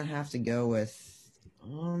 I'm gonna have to go with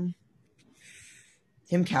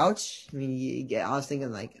Tim Couch. I was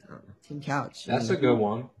thinking Tim Couch. That's a good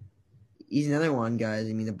one. He's another one, guys.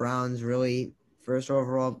 The Browns really first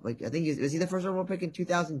overall. I think was he the first overall pick in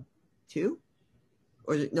 2002?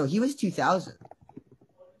 Or no, he was 2000.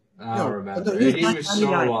 I don't remember. He was so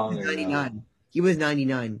long ago. 99. He was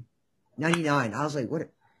 99. 99. I was like, what?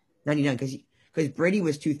 99, because Brady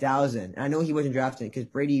was 2000. I know he wasn't drafted because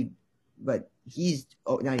Brady, but he's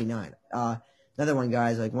 99. Another one,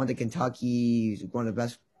 guys, went to Kentucky. He's one of the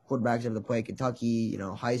best quarterbacks ever to play at Kentucky.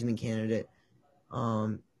 Heisman candidate.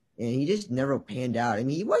 And he just never panned out.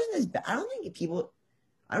 He wasn't as bad. I don't think he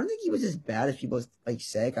was as bad as people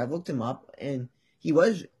say. I've looked him up, and he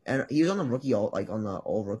was on the rookie on the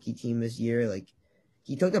all rookie team this year.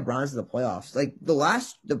 He took the Browns to the playoffs.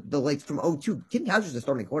 From 2002, Tim Couch was the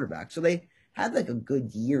starting quarterback. So they had a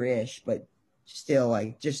good year-ish, but still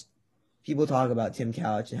just people talk about Tim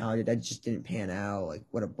Couch and how that just didn't pan out.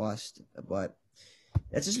 What a bust. But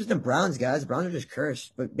that's just with the Browns, guys. The Browns are just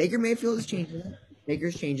cursed. But Baker Mayfield is changing it. Baker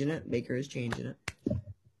is changing it.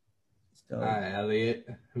 So, all right, Elliot,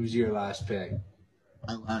 who's your last pick?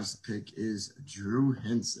 My last pick is Drew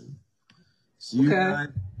Henson. So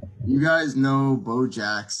you guys know Bo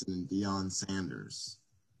Jackson and Deion Sanders,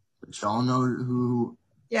 but y'all know who?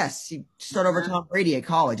 Yes, he started over Tom Brady at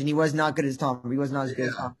college, and he was not good as Tom. He was not as good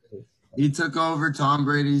as Tom Brady. He took over Tom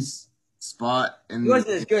Brady's spot, and he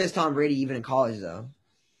wasn't as good as Tom Brady even in college, though.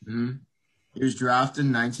 Mm-hmm. He was drafted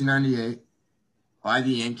in 1998 by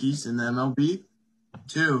the Yankees in the MLB,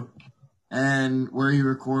 and where he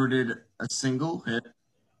recorded a single hit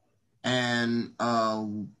and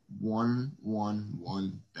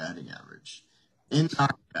 1.11 batting average in 9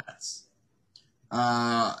 bats.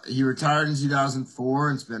 He retired in 2004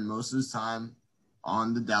 and spent most of his time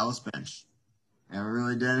on the Dallas bench. Never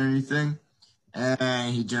really did anything.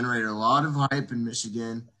 And he generated a lot of hype in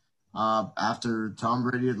Michigan after Tom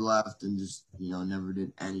Brady had left and just, never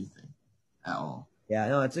did anything at all. Yeah,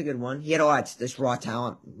 no, it's a good one. He had this raw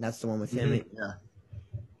talent. That's the one with him. Mm-hmm. Yeah.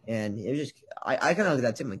 And it was just, I kind of looked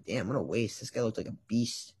at that too. I'm damn, what a waste. This guy looked like a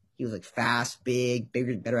beast. He was fast, big,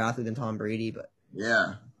 bigger, better athlete than Tom Brady, but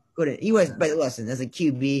yeah, couldn't. He was, but listen, as a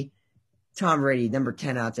QB, Tom Brady, number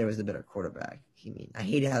 10 out there, was the better quarterback. I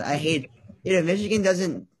hate if Michigan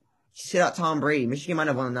doesn't sit out Tom Brady. Michigan might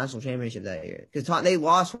have won the national championship that year because they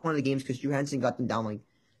lost one of the games because Drew Henson got them down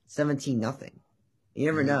 17-0. You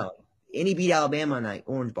never know. And he beat Alabama on that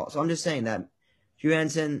Orange Bowl. So I'm just saying that Drew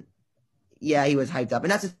Henson, yeah, he was hyped up.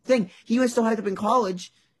 And that's the thing. He was so hyped up in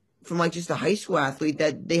college from just a high school athlete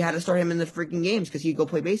that they had to start him in the freaking games because he'd go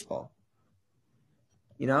play baseball.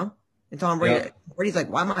 And Tom Brady, Brady's like,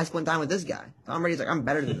 why am I splitting time with this guy? Tom Brady's like, I'm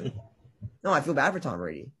better than him. No, I feel bad for Tom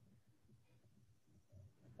Brady.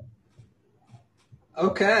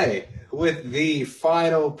 Okay, with the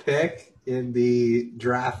final pick in the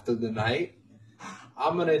draft of the night,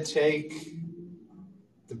 I'm going to take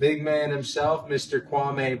the big man himself, Mr.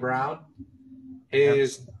 Kwame Brown.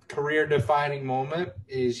 His career-defining moment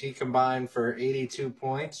is he combined for 82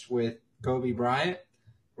 points with Kobe Bryant,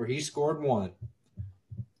 where he scored 1.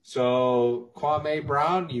 So, Kwame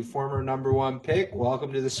Brown, you former number 1 pick,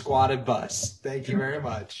 welcome to the squatted bus. Thank you very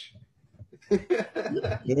much.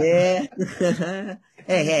 Yeah.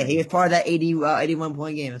 hey, he was part of that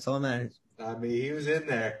 81-point game. That's all that matters. He was in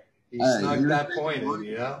there. He snuck that point in, All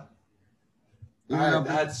right,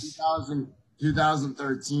 that's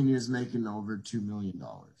 2013. He was making over $2 million.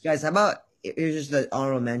 Guys, how about here's just the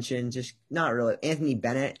honorable mention. Just not really. Anthony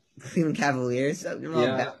Bennett, Cleveland Cavaliers.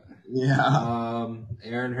 Yeah.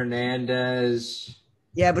 Aaron Hernandez.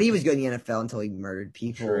 Yeah, but he was good in the NFL until he murdered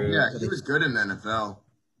people. True. Yeah, he was good in the NFL.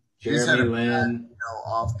 Jeremy Lin.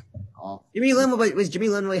 Off. Jimmy Lin was Jimmy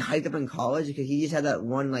Lin really hyped up in college because he just had that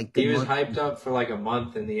one like. Good He was month. hyped up for like a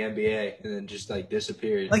month in the NBA and then just like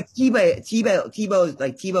disappeared. Like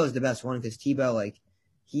Tebow's the best one because Tebow like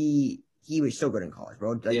he was so good in college,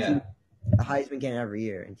 bro. Like, yeah. a Heisman candidate every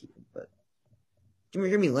year, but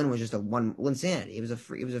Jimmy Lin was just a Linsanity. It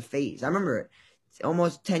was a phase. I remember it. It's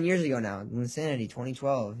almost 10 years ago now. Linsanity,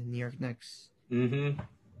 2012, New York Knicks.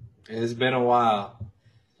 It's been a while.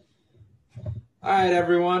 All right,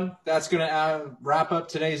 everyone. That's going to wrap up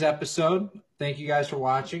today's episode. Thank you guys for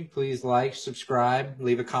watching. Please like, subscribe,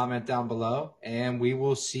 leave a comment down below, and we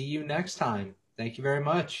will see you next time. Thank you very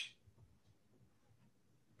much.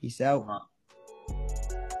 Peace out.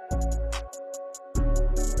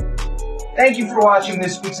 Thank you for watching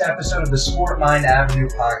this week's episode of the Sport Mind Avenue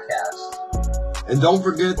podcast. And don't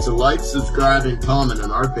forget to like, subscribe, and comment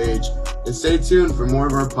on our page. And stay tuned for more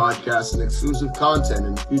of our podcasts and exclusive content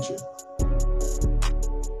in the future.